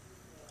তেওঁলোকে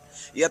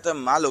ইয়াত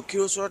মা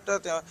লক্ষীৰ ওচৰত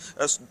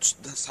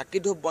চাকি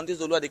ধূপ বন্তি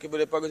জ্বলোৱা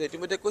দেখিবলৈ পোৱা গৈছে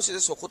ইতিমধ্যে কৈছে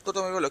যে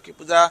 ৭৪তম এবাৰ লক্ষী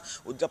পূজা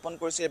উদযাপন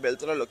কৰিছে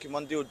বেলতলা লক্ষী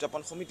মন্দিৰ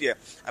উদযাপন সমিতিয়ে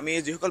আমি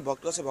যিসকল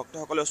ভক্ত আছে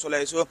ভক্তসকলৰ ওচৰলৈ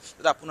আহিছোঁ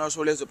আপোনাৰ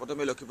ওচৰলৈ আহিছোঁ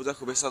প্ৰথমে লক্ষী পূজাৰ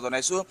শুভেচ্ছা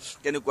জনাইছোঁ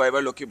কেনেকুৱা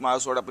এবাৰ লক্ষী মাৰ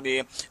ওচৰত আপুনি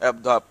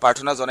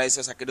প্ৰাৰ্থনা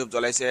জনাইছে চাকি ধূপ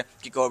জ্বলাইছে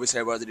কি ক'ব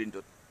বিচাৰিব আজিৰ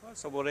দিনটোত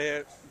চবৰে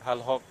ভাল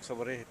হওক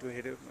চবৰে সেইটো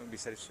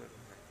বিচাৰিছোঁ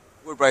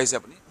ক'ৰ পৰা আহিছে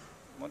আপুনি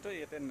মইতো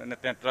ইয়াতে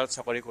নেট্ৰালত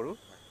চাকৰি কৰোঁ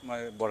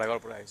মই বৰাগাঁৱৰ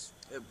পৰা আহিছোঁ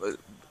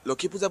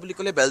লক্ষী পূজা বুলি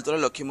ক'লে বেলতলা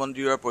লক্ষী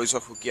মন্দিৰৰ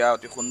পৰিচয় সুকীয়া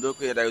অতি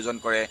সুন্দৰকৈ ইয়াত আয়োজন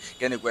কৰে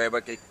কেনেকুৱা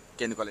এবাৰ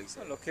কেনেকুৱা লাগিছে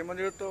লক্ষী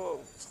মন্দিৰতো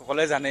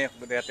সকলোৱে জানে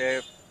ইয়াতে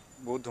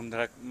বহুত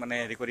ধুমধাম মানে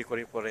হেৰি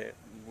কৰি কৰে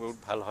বহুত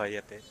ভাল হয়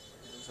ইয়াতে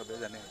চবেই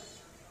জানে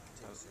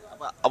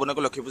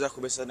আপোনালোকে লক্ষী পূজাৰ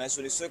শুভেচ্ছা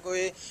জনাইছোঁ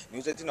নিশ্চয়কৈ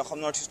নিউজ 18 অসম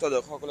নৰ্থ ইষ্টৰ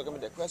দৰ্শকসকলক আমি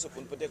দেখুৱাইছোঁ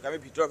পোনপটীয়াকৈ আমি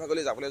ভিতৰৰ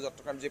ভাগলৈ যাবলৈ যত্ন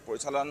কৰিম যি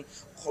পৰিচালন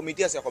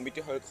সমিতি আছে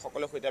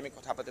সমিতিসকলৰ সৈতে আমি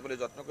কথা পাতিবলৈ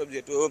যত্ন কৰিম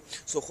যিহেতু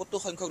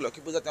 ৭৪ সংখ্যক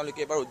লক্ষী পূজা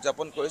তেওঁলোকে এবাৰ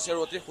উদযাপন কৰিছে আৰু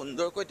অতি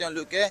সুন্দৰকৈ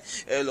তেওঁলোকে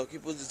লক্ষী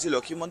পূজা যি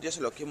লক্ষী মন্দিৰ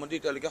আছে লক্ষী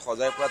মন্দিৰ তেওঁলোকে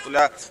সজাই পৰা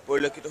তোলা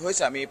পৰিলক্ষিত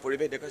হৈছে আমি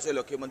পৰিৱেশ দেখুৱাইছোঁ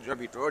লক্ষী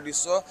মন্দিৰৰ ভিতৰৰ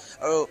দৃশ্য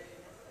আৰু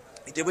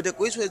ইতিমধ্যে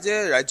কৈছোঁ যে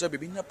ৰাজ্যৰ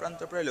বিভিন্ন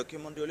প্ৰান্তৰ পৰা লক্ষী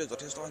মন্দিৰলৈ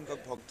যথেষ্ট সংখ্যক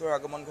ভক্তৰ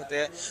আগমন ঘটে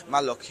মা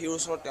লক্ষীৰ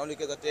ওচৰত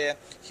তেওঁলোকে যাতে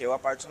সেৱা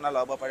প্ৰাৰ্থনা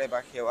ল'ব পাৰে বা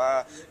সেৱা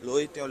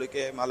লৈ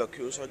তেওঁলোকে মা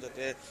লক্ষীৰ ওচৰত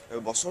যাতে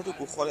বছৰটো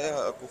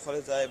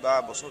কুশলে যায় বা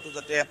বছৰটো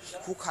যাতে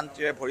সুখ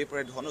শান্তিৰে ভৰি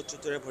পৰে ধন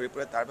ঐশ্বৰ্যৰে ভৰি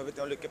পৰে তাৰ বাবে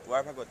তেওঁলোকে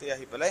পুৱাৰ ভাগতে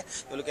আহি পেলাই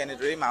তেওঁলোকে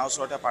এনেদৰেই মাৰ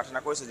ওচৰতে প্ৰাৰ্থনা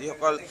কৰিছে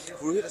যিসকল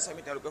পুৰোহিত আছে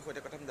আমি তেওঁলোকৰ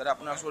সৈতে কথা দাদা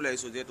আপোনাৰ ওচৰলৈ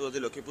আহিছোঁ যিহেতু আজি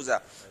লক্ষী পূজা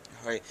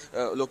হয়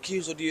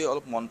লক্ষীৰ যদি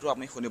অলপ মন্ত্ৰ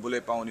আমি শুনিবলৈ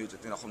পাওঁ নিউজ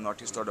 18 অসম নৰ্থ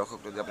ইষ্টৰ দৰ্শকক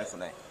যদি আপুনি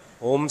শুনায়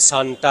ओम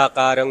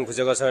शांताकारं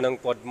भुजगशयनं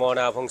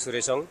पद्मनाभं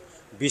सुरेशं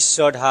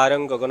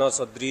विश्वधारं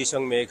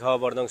गगनसदृशं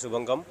मेघवर्णं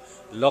शुभंगम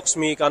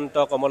लक्ष्मीकांत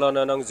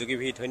कमलनयनं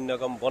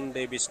जुगिभिधन्यकं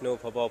वंदे विष्णु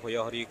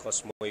भवभयहरि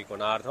कस्मै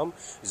गणार्धम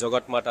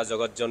जगतमाता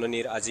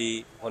जगतजननीर আজি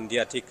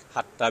সন্ধিয়া ঠিক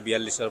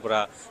 7:42 পৰা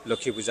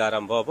লক্ষী পূজা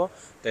আৰম্ভ হ'ব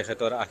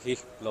তেখেতৰ আশীষ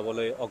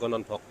ল'বলৈ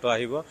অগণন ভক্ত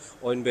আহিব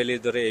অইনবেলিৰ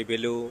দৰে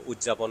এইবেলিও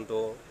উদযাপনটো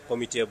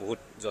কমিটিয়ে বহুত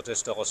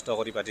যথেষ্ট কষ্ট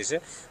কৰি পাতিছে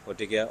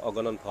গতিকে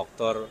অগণন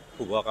ভক্তৰ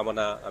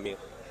শুভকামনা আমি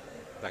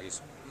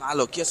ৰাখিছোঁ মা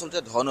লক্ষী আচলতে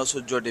ধন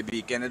ঐশ্বৰ্যৰ দেৱী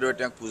কেনেদৰে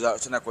তেওঁক পূজা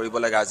অৰ্চনা কৰিব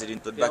লাগে আজিৰ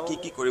দিনটোত বা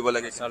কি কৰিব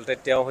লাগে আচলতে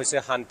তেওঁ হৈছে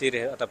শান্তিৰ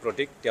এটা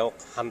প্ৰতীক তেওঁক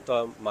শান্ত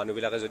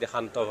মানুহবিলাকে যদি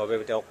শান্তভাৱে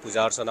তেওঁক পূজা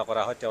অৰ্চনা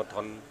কৰা হয় তেওঁ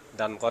ধন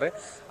দান কৰে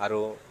আৰু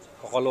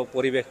সকলো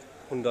পৰিৱেশ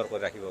সুন্দৰ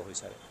কৰি ৰাখিব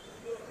বিচাৰে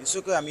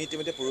নিশ্চয়কৈ আমি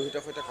ইতিমধ্যে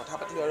পুৰোহিতৰ সৈতে কথা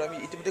পাতিলোঁ আৰু আমি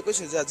ইতিমধ্যে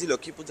কৈছোঁ যে আজি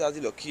লক্ষী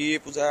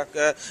পূজাক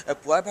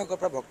পুৱাৰ ভাগৰ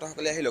পৰা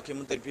ভক্তসকলে আহি লক্ষী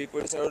মন্দিৰত ভিৰ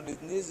কৰিছে আৰু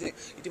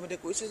ইতিমধ্যে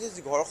কৈছোঁ যে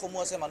যি ঘৰসমূহ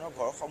আছে মানুহৰ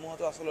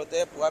ঘৰসমূহতো আচলতে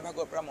পুৱাৰ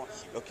ভাগৰ পৰা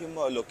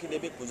লক্ষী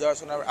দেৱীক পূজা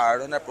অৰ্চনাৰ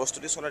আৰাধনাৰ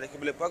প্ৰস্তুতি চলা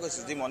দেখিবলৈ পোৱা গৈছে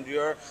যি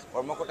মন্দিৰৰ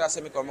কৰ্মকৰ্তা আছে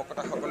আমি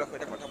কৰ্মকৰ্তাসকলৰ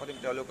সৈতে কথা পাতিম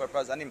তেওঁলোকৰ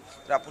পৰা জানিম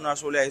যে আপোনাৰ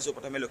ওচৰলৈ আহিছোঁ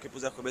প্ৰথমে লক্ষী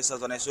পূজাৰ শুভেচ্ছা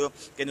জনাইছোঁ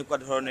কেনেকুৱা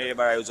ধৰণে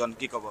এইবাৰ আয়োজন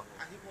কি ক'ব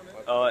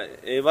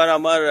এইবাৰ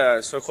আমাৰ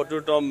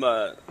 ৭৪তম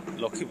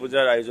লক্ষী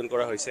পূজাৰ আয়োজন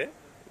কৰা হৈছে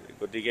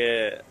গতিকে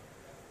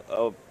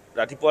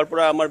ৰাতিপুৱাৰ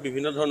পৰা আমাৰ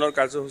বিভিন্ন ধৰণৰ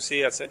কাৰ্যসূচী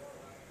আছে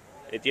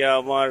এতিয়া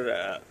আমাৰ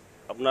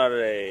আপোনাৰ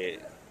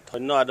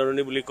ধন্য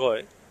আদৰণি বুলি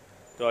কয়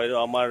তো এইটো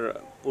আমাৰ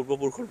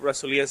পূৰ্বপুৰুষৰ পৰা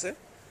চলি আছে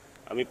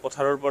আমি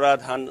পথাৰৰ পৰা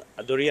ধান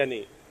আদৰি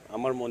আনি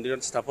আমাৰ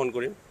মন্দিৰত স্থাপন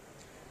কৰিম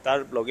তাৰ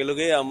লগে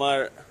লগে আমাৰ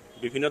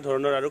বিভিন্ন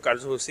ধৰণৰ আৰু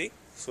কাৰ্যসূচী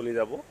চলি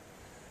যাব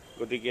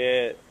গতিকে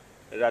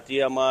ৰাতি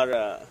আমাৰ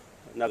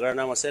নাগাৰা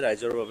নাম আছে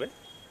ৰাইজৰ বাবে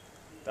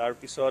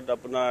তাৰপিছত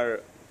আপোনাৰ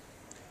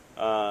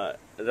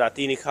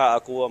ৰাতি নিশা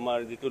আকৌ আমাৰ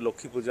যিটো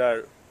লক্ষী পূজাৰ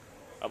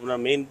আপোনাৰ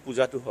মেইন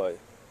পূজাটো হয়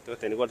তো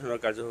তেনেকুৱা ধৰণৰ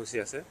কাৰ্যসূচী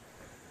আছে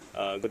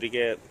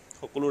গতিকে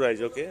সকলো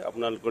ৰাইজকে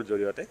আপোনালোকৰ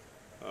জৰিয়তে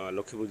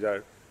লক্ষী পূজাৰ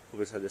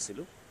শুভেচ্ছা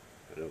যাচিলোঁ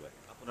ধন্যবাদ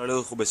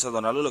আপোনালোক শুভেচ্ছা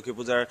জনালোঁ লক্ষী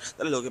পূজাৰ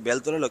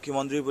বেলতলা লক্ষী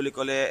মন্দিৰ বুলি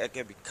ক'লে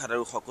একে বিখ্যাত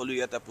আৰু সকলো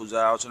ইয়াতে পূজা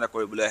অৰ্চনা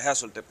কৰিবলৈ আহে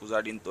আচলতে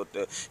পূজাৰ দিনটোত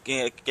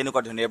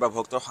কেনেকুৱা ধৰণে বা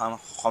ভক্তৰ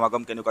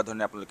সমাগম কেনেকুৱা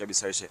ধৰণে আপোনালোকে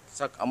বিচাৰিছে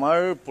চাওক আমাৰ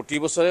প্ৰতি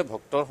বছৰে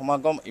ভক্তৰ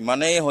সমাগম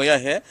ইমানেই হৈ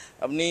আহে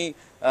আপুনি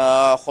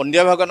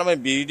সন্ধিয়া ভাগত আমি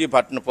বিৰিদি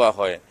ভাত নোপোৱা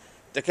হয়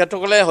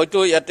তেখেতসকলে হয়তো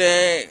ইয়াতে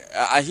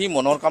আহি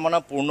মনৰ কামনা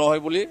পূৰ্ণ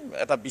হয় বুলি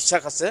এটা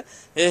বিশ্বাস আছে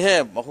সেয়েহে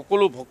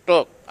সকলো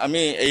ভক্তক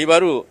আমি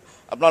এইবাৰো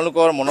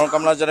আপোনালোকৰ মনৰ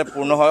কামনা যাতে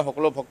পূৰ্ণ হয়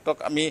সকলো ভক্তক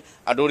আমি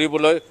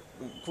আদৰিবলৈ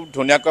খুব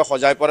ধুনীয়াকৈ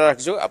সজাই পৰাই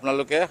ৰাখিছোঁ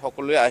আপোনালোকে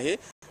সকলোৱে আহি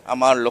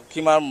আমাৰ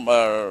লক্ষী মাৰ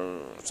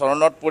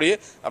চৰণত পৰি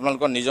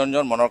আপোনালোকৰ নিজৰ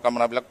নিজৰ মনৰ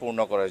কামনাবিলাক পূৰ্ণ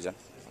কৰে যেন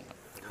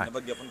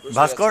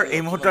ভাস্কৰ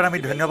এই মুহূৰ্তত আমি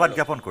ধন্যবাদ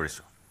জ্ঞাপন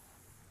কৰিছোঁ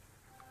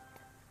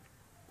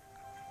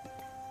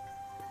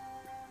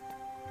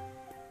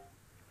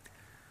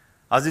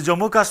আজি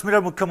জম্মু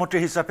কাশ্মীৰৰ মুখ্যমন্ত্ৰী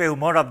হিচাপে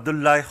উমৰ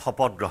আব্দুল্লাই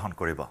শপত গ্ৰহণ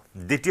কৰিব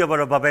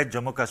দ্বিতীয়বাৰৰ বাবে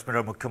জম্মু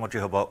কাশ্মীৰৰ মুখ্যমন্ত্ৰী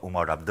হ'ব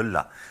উমৰ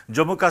আব্দুল্লা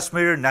জম্মু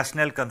কাশ্মীৰ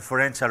নেশ্যনেল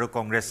কনফাৰেন্স আৰু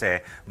কংগ্ৰেছে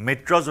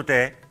মিত্ৰজোঁটে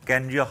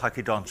কেন্দ্ৰীয়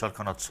শাসিত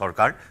অঞ্চলখনত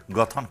চৰকাৰ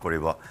গঠন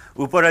কৰিব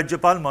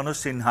উপৰাজ্যপাল মনোজ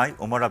সিনহাই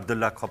উমৰ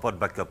আব্দুল্লাক শপত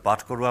বাক্য পাঠ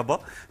কৰোৱাব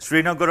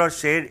শ্ৰীনগৰৰ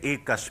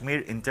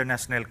শ্বেৰ-ই-কাশ্মীৰ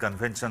ইণ্টাৰনেশ্যনেল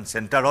কনভেনশ্যন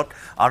চেণ্টাৰত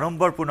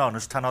আড়ম্বৰপূৰ্ণ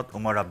অনুষ্ঠানত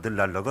উমৰ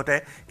আব্দুল্লাৰ লগতে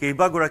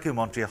কেইবাগৰাকী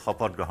মন্ত্ৰীয়ে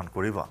শপত গ্ৰহণ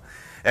কৰিব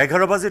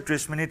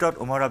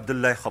 11:30 উমৰ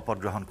আব্দুল্লাই শপত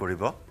গ্ৰহণ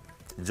কৰিব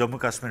জম্মু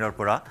কাশ্মীৰৰ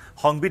পৰা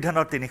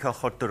সংবিধানৰ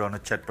 370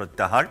 অনুচ্ছেদ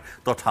প্ৰত্যাহাৰ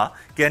তথা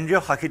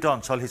কেন্দ্ৰীয় শাসিত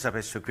অঞ্চল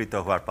হিচাপে স্বীকৃত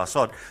হোৱাৰ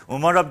পাছত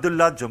উমৰ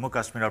আব্দুল্লা জম্মু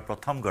কাশ্মীৰৰ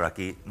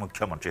প্ৰথমগৰাকী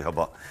মুখ্যমন্ত্ৰী হ'ব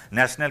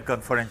নেশ্যনেল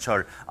কনফাৰেন্সৰ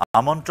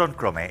আমন্ত্ৰণ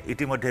ক্ৰমে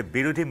ইতিমধ্যে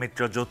বিৰোধী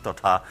মিত্ৰজোঁট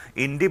তথা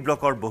ইণ্ডি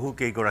ব্লকৰ বহু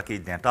কেইগৰাকী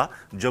নেতা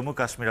জম্মু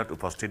কাশ্মীৰত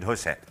উপস্থিত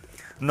হৈছে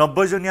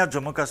 90জনীয়া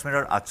জম্মু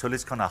কাশ্মীৰৰ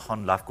 48খন আসন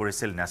লাভ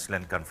কৰিছিল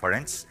নেশ্যনেল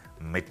কনফাৰেন্স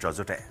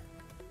মিত্ৰজোঁটে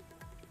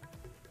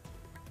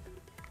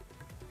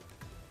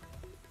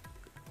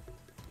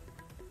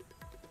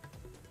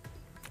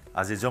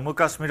আজি জম্মু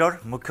কাশ্মীৰৰ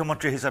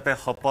মুখ্যমন্ত্ৰী হিচাপে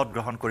শপত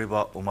গ্ৰহণ কৰিব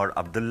উমৰ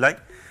আব্দুল্লাই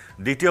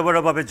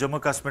দ্বিতীয়বাৰৰ বাবে জম্মু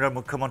কাশ্মীৰৰ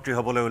মুখ্যমন্ত্ৰী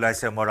হ'বলৈ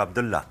ওলাইছে উমৰ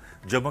আব্দুল্লা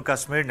জম্মু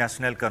কাশ্মীৰ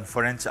নেশ্যনেল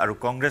কনফাৰেন্স আৰু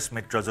কংগ্ৰেছ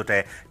মিত্ৰজোঁটে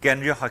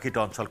কেন্দ্ৰীয় শাসিত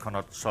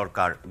অঞ্চলখনত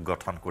চৰকাৰ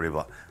গঠন কৰিব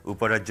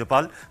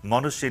উপৰাজ্যপাল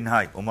মনোজ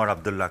সিনহাই উমৰ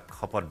আব্দুল্লাক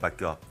শপত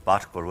বাক্য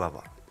পাঠ কৰোৱাব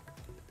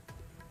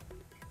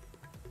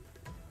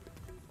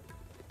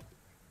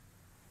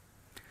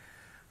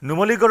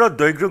নুমলীগড়ৰ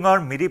দৈগ্ৰুঙৰ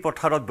মিৰি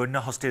পথাৰত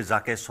বন্যহস্তীৰ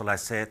জাকে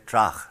চলাইছে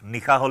ত্ৰাস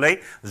নিশা হলেই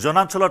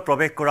জনাঞ্চলত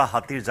প্ৰৱেশ কৰা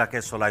হাতীৰ জাকে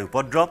চলাই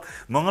উপদ্ৰৱ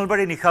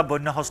মঙলবাৰে নিশা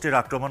বন্যহস্তীৰ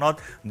আক্ৰমণত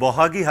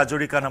বহাগী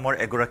হাজৰিকা নামৰ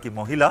এগৰাকী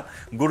মহিলা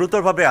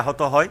গুৰুতৰভাৱে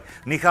আহত হয়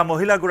নিশা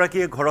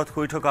মহিলাগৰাকীয়ে ঘৰত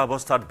শুই থকা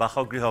অৱস্থাত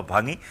বাসগৃহ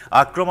ভাঙি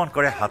আক্ৰমণ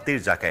কৰে হাতীৰ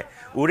জাকে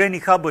উৰে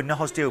নিশা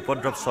বন্যহস্তীয়ে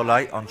উপদ্ৰৱ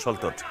চলাই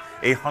অঞ্চলটোত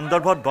এই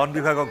সন্দৰ্ভত বন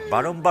বিভাগক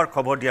বাৰম্বাৰ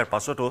খবৰ দিয়াৰ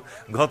পাছতো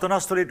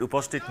ঘটনাস্থলীত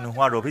উপস্থিত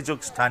নোহোৱাৰ অভিযোগ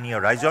স্থানীয়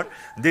ৰাইজৰ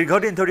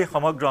দীৰ্ঘদিন ধৰি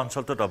সমগ্ৰ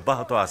অঞ্চলটোত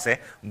অব্যাহত আছে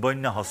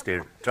বন্যহস্তীৰ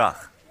ত্ৰাস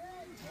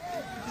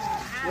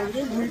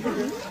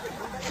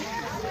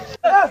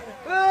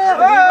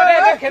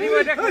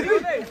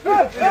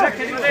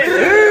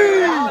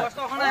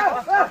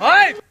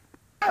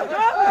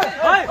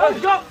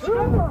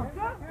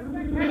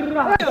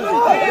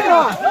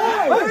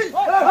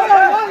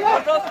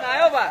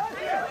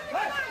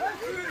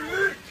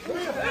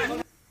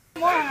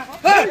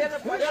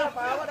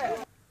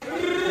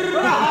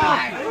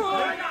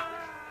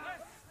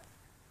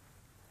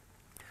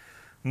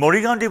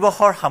মৰিগাঁও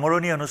দিৱসৰ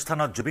সামৰণি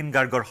অনুষ্ঠানত জুবিন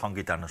গাৰ্গৰ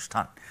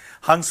সংগীতানুষ্ঠান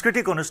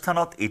সাংস্কৃতিক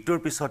অনুষ্ঠানত ইটোৰ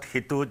পিছত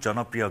সিটো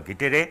জনপ্ৰিয়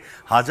গীতেৰে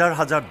হাজাৰ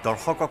হাজাৰ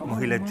দৰ্শকক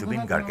মোহিলে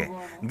জুবিন গাৰ্গে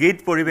গীত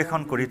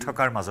পৰিৱেশন কৰি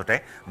থকাৰ মাজতে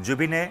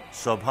জুবিনে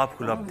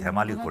স্বভাৱসুলভ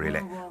ধেমালিও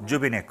কৰিলে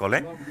জুবিনে ক'লে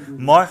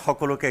মই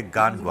সকলোকে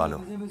গান গোৱালো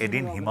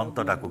এদিন হিমন্ত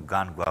দাকো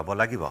গান গোৱাব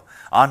লাগিব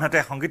আনহাতে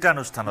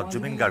সংগীতানুষ্ঠানত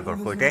জুবিন গাৰ্গৰ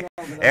সৈতে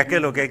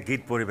একেলগে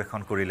গীত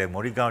পৰিৱেশন কৰিলে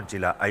মৰিগাঁৱৰ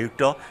জিলা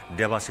আয়ুক্ত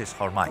দেৱাশিষ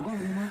শৰ্মাই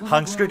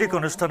সাংস্কৃতিক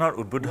অনুষ্ঠানৰ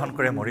উদ্বোধন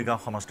কৰে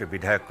মৰিগাঁও সমষ্টিৰ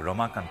বিধায়ক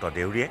ৰমাকান্ত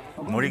দেউৰীয়ে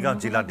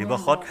মৰিগাঁও জিলা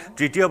দিৱসত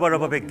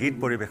তৃতীয়বাৰৰ বাবে গীত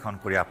পৰিৱেশন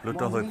কৰি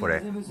আপ্লুত হৈ পৰে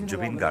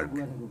জুবিন গাৰ্গ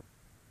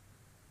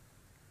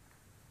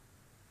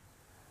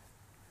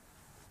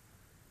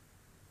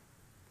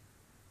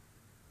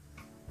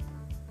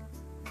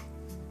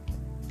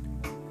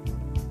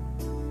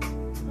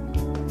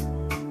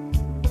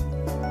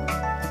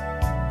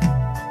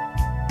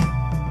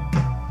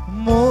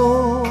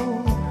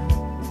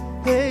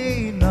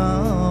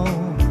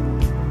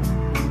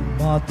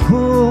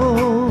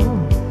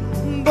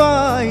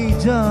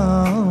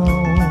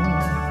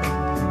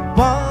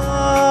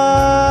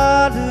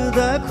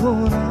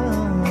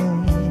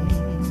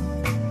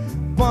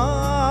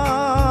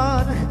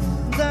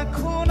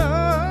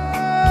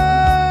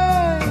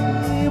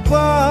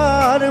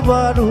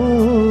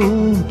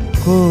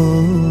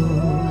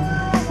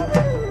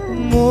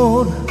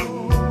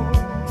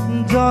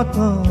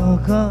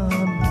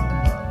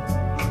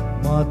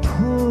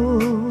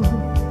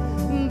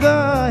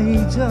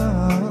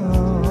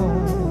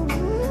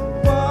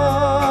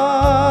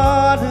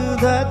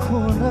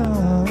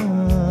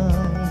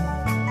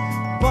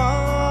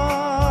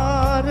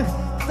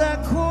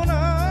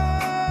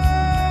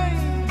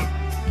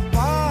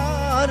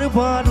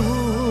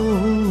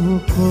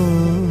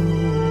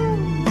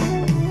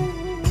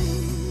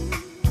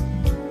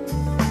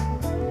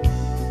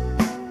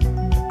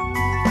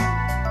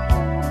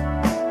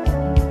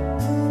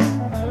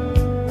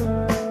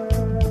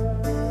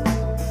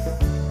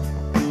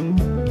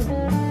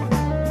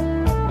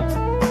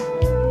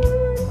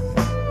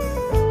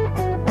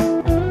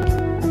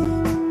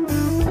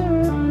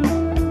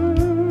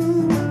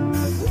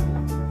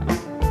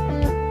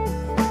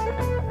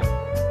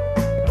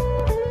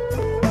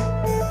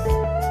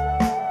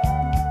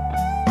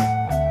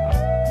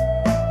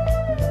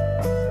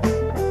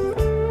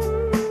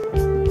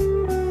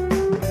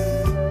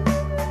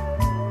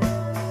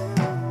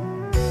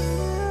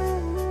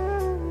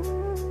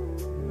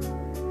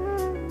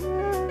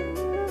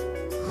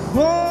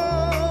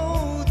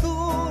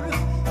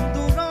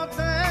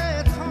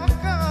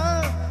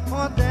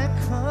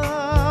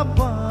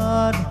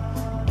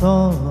মই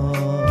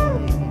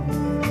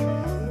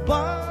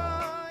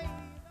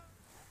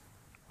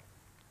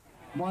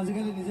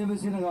আজিকালি নিজে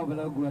বেছি নাগাওঁ,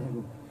 বেলেগক গোৱা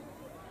থাকোঁ।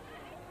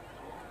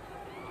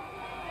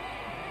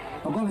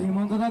 অকল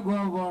হিমন্ত দাক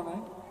গোৱাব পৰা নাই,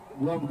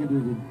 গোৱাম কি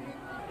 2 দিন।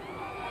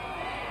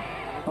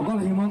 অকল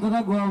হিমন্ত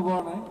দাক গোৱাব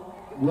পৰা নাই,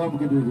 গোৱাম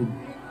কি 2 দিন।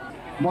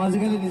 মই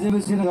আজিকালি নিজে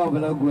বেছি নাগাওঁ,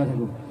 বেলেগক গোৱা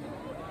থাকোঁ।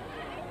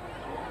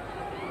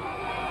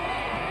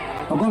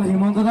 অকল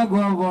হিমন্ত দাক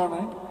গোৱাব পৰা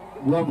নাই,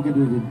 গোৱাম কি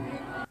 2 দিন।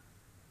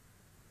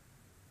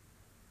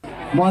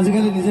 মই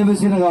আজিকালি নিজে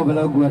বেছি নাগাওঁ,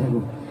 বেলেগক গোৱা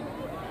থাকোঁ।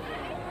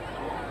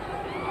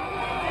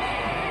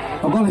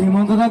 অকল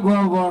হিমন্ত দাক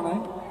গোৱাব পৰা নাই,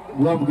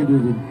 গোৱাম কি 2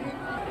 দিন।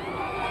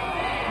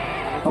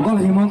 অকল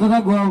হিমন্ত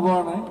দাক গোৱাব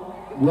পৰা নাই,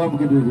 গোৱাম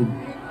কি 2 দিন।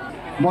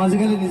 মই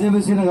আজিকালি নিজে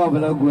বেছি নাগাওঁ,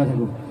 বেলেগক গোৱা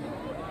থাকোঁ।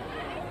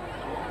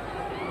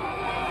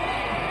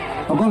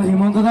 অকল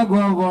হিমন্ত দাক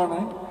গোৱাব পৰা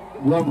নাই,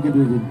 গোৱাম কি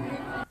 2 দিন।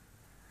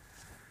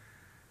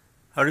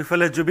 আৰু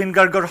ইফালে জুবিন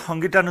গাৰ্গৰ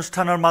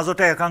সংগীতানুষ্ঠানৰ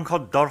মাজতে একাংশ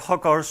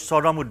দৰ্শকৰ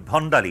চৰম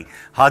উদ্ভণ্ডালি।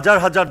 হাজাৰ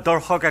হাজাৰ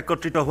দৰ্শক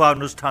একত্ৰিত হোৱা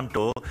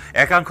অনুষ্ঠানটো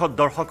একাংশ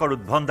দৰ্শকৰ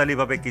উদ্ভণ্ডালিৰ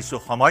বাবে কিছু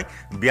সময়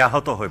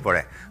ব্যাহত হৈ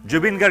পৰে।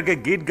 জুবিন গাৰ্গে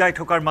গীত গাই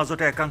থকাৰ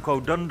মাজতে একাংশ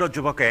উদণ্ড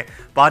যুৱকে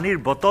পানীৰ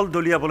বটল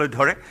দলিয়াবলৈ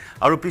ধৰে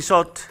আৰু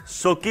পিছত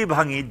চকী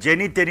ভাঙি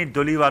যেনি তেনি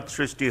দলিওৱাত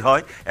সৃষ্টি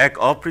হয় এক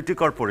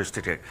অপ্ৰীতিকৰ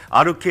পৰিস্থিতিৰ।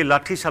 আৰক্ষীয়ে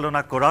লাঠি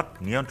চালনা কৰাত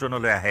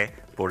নিয়ন্ত্ৰণলৈ আহে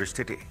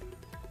পৰিস্থিতি।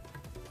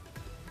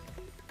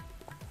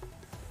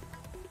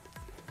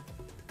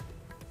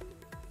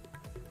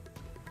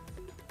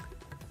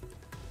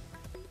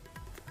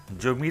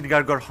 জুবিন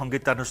গাৰ্গৰ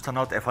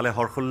সংগীতানুষ্ঠানত এফালে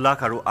হৰ্ষোল্লাস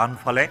আৰু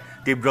আনফালে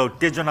তীব্ৰ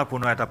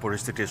উত্তেজনাপূৰ্ণ এটা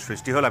পৰিস্থিতিৰ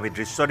সৃষ্টি হ'ল। আমি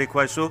দৃশ্য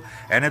দেখুৱাইছোঁ।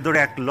 এনেদৰে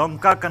এক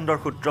লংকাকাণ্ডৰ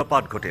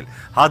সূত্ৰপাত ঘটিল।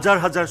 হাজাৰ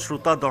হাজাৰ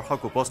শ্ৰোতা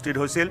দৰ্শক উপস্থিত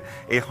হৈছিল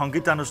এই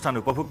সংগীতানুষ্ঠান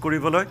উপভোগ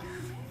কৰিবলৈ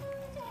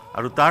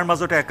আৰু তাৰ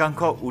মাজতে একাংশ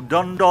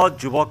উদণ্ড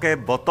যুৱকে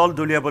বটল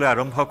দলিয়াবলৈ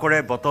আৰম্ভ কৰে।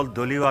 বটল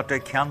দলিওৱাতে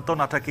ক্ষান্ত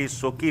নাথাকি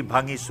চকী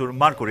ভাঙি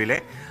চুৰমাৰ কৰিলে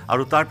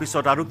আৰু তাৰ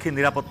পিছত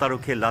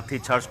নিৰাপত্তাৰক্ষীয়ে লাঠি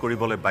চাৰ্জ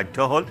কৰিবলৈ বাধ্য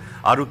হ'ল।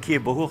 আৰক্ষীয়ে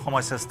বহু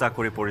সময় চেষ্টা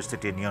কৰি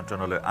পৰিস্থিতি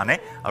নিয়ন্ত্ৰণলৈ আনে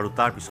আৰু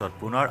তাৰ পিছত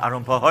পুনৰ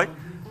আৰম্ভ হয়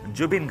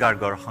জুবিন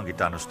গাৰ্গৰ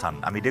সংগীতানুষ্ঠান।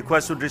 আমি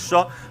দেখুৱাইছোঁ দৃশ্য।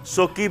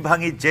 চকী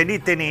ভাঙি যেনি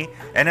তেনি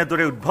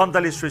এনেদৰে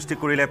উদ্ভণ্ডালিৰ সৃষ্টি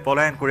কৰিলে,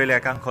 পলায়ন কৰিলে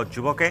একাংশ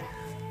যুৱকে,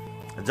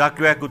 যাক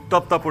লৈ এক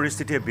উত্তপ্ত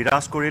পৰিস্থিতিয়ে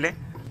বিৰাজ কৰিলে।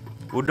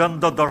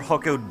 উদণ্ড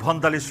দৰ্শকে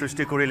উদ্ভণ্ডালিৰ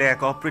সৃষ্টি কৰিলে,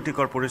 এক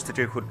অপ্ৰীতিকৰ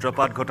পৰিস্থিতিৰ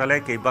সূত্ৰপাত ঘটালে।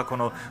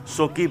 কেইবাখনো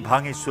চকী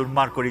ভাঙি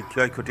চুৰমাৰ কৰি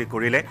ক্ষয় ক্ষতি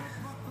কৰিলে।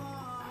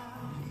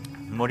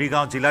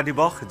 মৰিগাঁও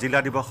জিলা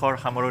দিৱসৰ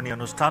সামৰণি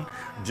অনুষ্ঠান।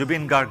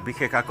 জুবিন গাৰ্গ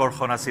বিশেষ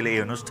আকৰ্ষণ আছিল এই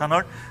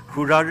অনুষ্ঠানৰ।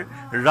 সুৰাৰ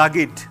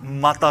ৰাগীত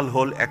মাতাল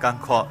হ'ল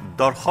একাংশ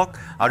দৰ্শক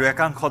আৰু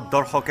একাংশ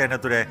দৰ্শকে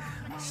এনেদৰে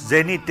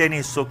যেনি তেনি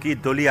চকী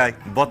দলিয়াই,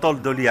 বটল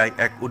দলিয়াই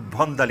এক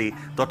উদ্ভণ্ডালি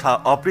তথা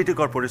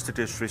অপ্ৰীতিকৰ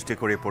পৰিস্থিতিৰ সৃষ্টি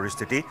কৰি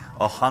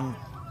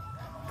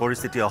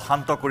পৰিস্থিতি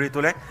অশান্ত কৰি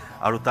তোলে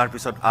আৰু তাৰ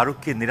পিছত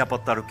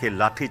নিৰাপত্তাৰক্ষীয়ে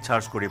লাঠি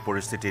চাৰ্জ কৰি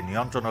পৰিস্থিতি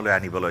নিয়ন্ত্ৰণলৈ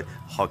আনিবলৈ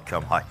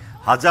সক্ষম হয়।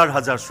 হাজাৰ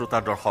হাজাৰ শ্ৰোতা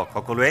দৰ্শক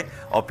সকলোৱে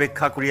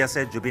অপেক্ষা কৰি আছে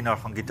জুবিনৰ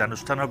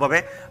সংগীতানুষ্ঠানৰ বাবে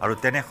আৰু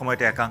তেনে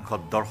সময়তে একাংশ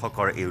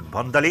দৰ্শকৰ এই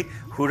উদ্ভণ্ডালি,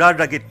 সুৰাৰ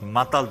ৰাগীত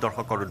মাতাল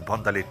দৰ্শকৰ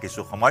উদ্ভণ্ডালিত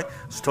কিছু সময়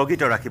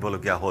স্থগিত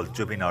ৰাখিবলগীয়া হ'ল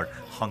জুবিনৰ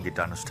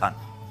সংগীতানুষ্ঠান।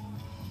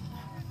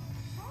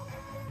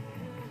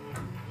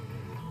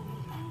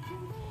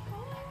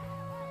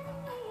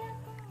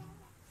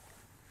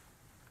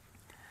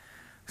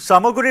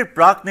 সামগুৰিৰ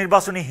প্ৰাক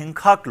নিৰ্বাচনী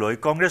হিংসাক লৈ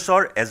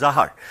কংগ্ৰেছৰ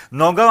এজাহাৰ।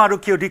 নগাঁও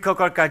আৰক্ষী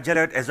অধীক্ষকৰ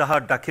কাৰ্যালয়ত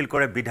এজাহাৰ দাখিল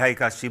কৰে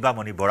বিধায়িকা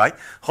শিৱামণি বৰাই।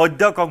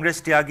 সদ্য কংগ্ৰেছ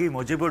ত্যাগী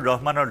মুজিবুৰ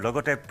ৰহমানৰ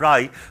লগতে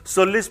প্ৰায়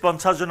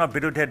 40-50 জনৰ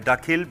বিৰুদ্ধে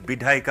দাখিল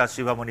বিধায়িকা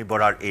শিৱামণি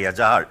বৰাৰ এই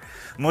এজাহাৰ।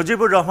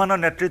 মুজিবুৰ ৰহমানৰ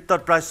নেতৃত্বত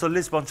প্ৰায়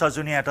 40-50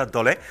 জনীয়া এটা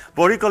দলে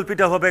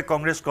পৰিকল্পিতভাৱে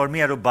কংগ্ৰেছ কৰ্মী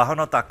আৰু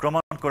বাহনত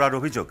আক্ৰমণ কৰাৰ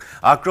অভিযোগ।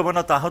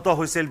 আক্ৰমণত আহত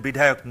হৈছিল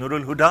বিধায়ক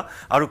নুৰুল হুদা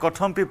আৰু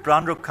কথম্পি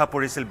প্ৰাণ ৰক্ষা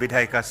পৰিছিল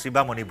বিধায়িকা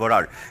শিৱামণি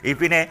বৰাৰ।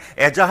 ইপিনে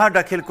এজাহাৰ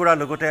দাখিল কৰাৰ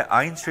লগতে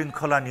আইন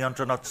শৃংখলা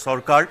নিয়ন্ত্ৰণত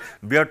চৰকাৰ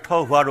ব্যৰ্থ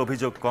হোৱাৰ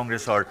অভিযোগ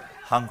কংগ্ৰেছৰ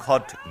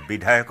সাংসদ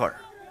বিধায়কৰ।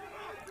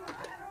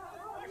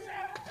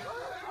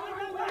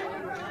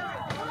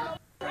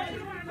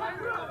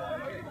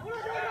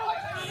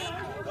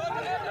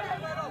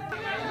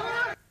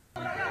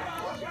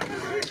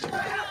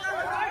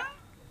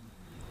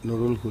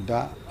 নুৰুল হুদা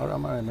আৰু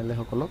আমাৰ MLA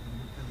সকলক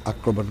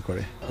আক্ৰমণ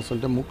কৰে।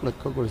 আচলতে মোক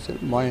লক্ষ্য কৰিছিল,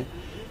 মই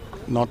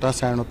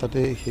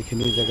 9:30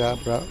 সেইখিনি জেগাৰ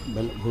পৰা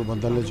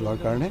ঘূৰবন্ধালৈ যোৱাৰ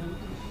কাৰণে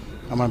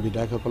আমাৰ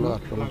বিধায়কসকলক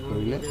আক্ৰমণ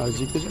কৰিলে আৰু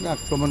যিকেইজনে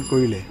আক্ৰমণ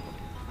কৰিলে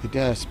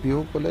এতিয়া SPও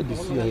ক'লে,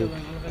 DC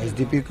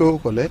SDPকেও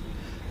ক'লে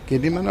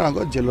কেইদিনমানৰ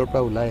আগত জেলৰ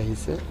পৰা ওলাই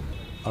আহিছে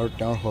আৰু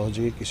তেওঁৰ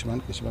সহযোগী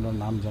কিছুমানৰ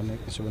নাম জানে,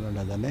 কিছুমানৰ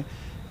নাজানে,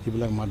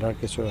 যিবিলাক মাৰ্ডাৰ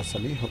কেছৰ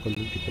আসামী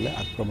সকলোক দি পেলাই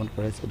আক্ৰমণ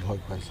কৰাইছে, ভয়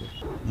খুৱাইছে।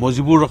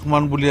 মুজিবুৰ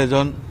ৰহমান বুলি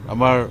এজন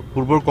আমাৰ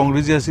পূৰ্বৰ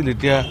কংগ্ৰেছী আছিল,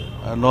 এতিয়া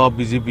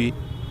BJP,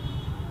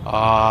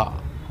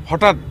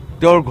 হঠাৎ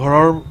তেওঁৰ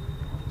ঘৰৰ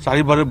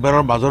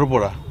চাৰিবেৰৰ মাজৰ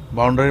পৰা,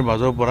 বাউণ্ডাৰীৰ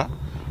মাজৰ পৰা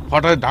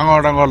হঠাৎ ডাঙৰ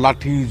ডাঙৰ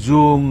লাঠি,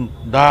 জোং,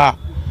 দা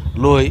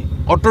লৈ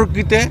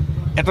অতৰ্কিতে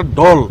এটা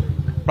দল,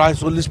 প্ৰায়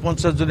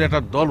 40-50 জনী এটা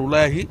দল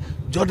ওলাই আহি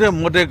যধে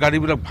মধে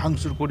গাড়ীবিলাক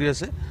ভাঙচুৰ কৰি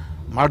আছে,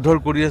 মাৰধৰ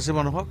কৰি আছে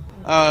মানুহক।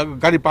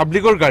 গাড়ী,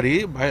 পাব্লিকৰ গাড়ী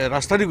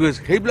ৰাস্তা দি গৈ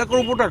আছে, সেইবিলাকৰ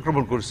ওপৰত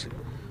আক্ৰমণ কৰিছে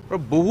আৰু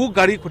বহু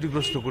গাড়ী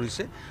ক্ষতিগ্ৰস্ত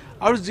কৰিছে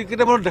আৰু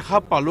যিকেইটা মই দেখা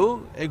পালোঁ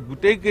এই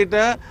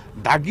গোটেইকেইটা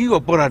দাগী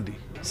অপৰাধী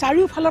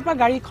চাৰিওফালৰ পৰা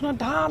গাড়ীখনত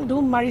ধাম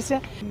ধুম মাৰিছে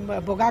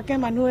বগাকে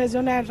মানুহ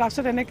এজনে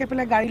তাৰপিছত এনেকৈ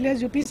পেলাই গাড়ীলৈ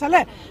জুপি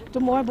চালে তো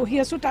মই বহি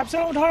আছোঁ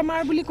তাৰপিছত উধৰ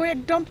মাৰ বুলি কৈ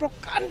একদম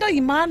প্ৰকাণ্ড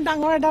ইমান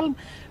ডাঙৰ এডাল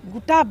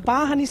গোটা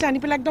বাঁহ আনিছে আনি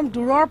পেলাই একদম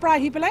দূৰৰ পৰা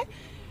আহি পেলাই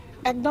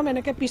একদম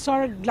এনেকৈ পিছৰ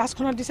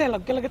গ্লাছখনত দিছে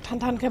লগে লগে ঠান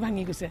ঠানকৈ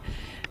ভাঙি গৈছে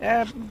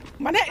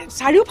মানে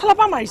চাৰিওফালৰ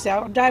পৰা মাৰিছে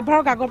আৰু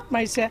ড্ৰাইভাৰক আগত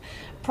মাৰিছে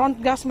ফ্ৰণ্ট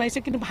গ্লাছ মাৰিছে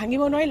কিন্তু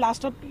ভাঙিব নোৱাৰি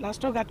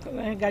লাষ্টৰ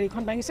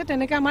গাড়ীখন ভাঙিছে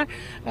তেনেকৈ আমাৰ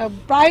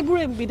প্ৰায়বোৰ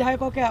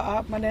বিধায়ককে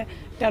মানে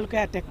তেওঁলোকে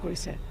এটেক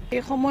কৰিছে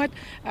এই সময়ত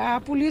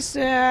পুলিচ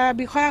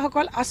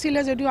বিষয়াসকল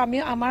আছিলে যদিও আমি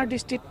আমাৰ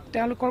দৃষ্টিত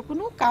তেওঁলোকৰ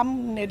কোনো কাম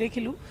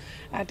নেদেখিলোঁ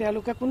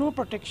তেওঁলোকে কোনো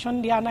প্ৰটেকশ্যন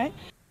দিয়া নাই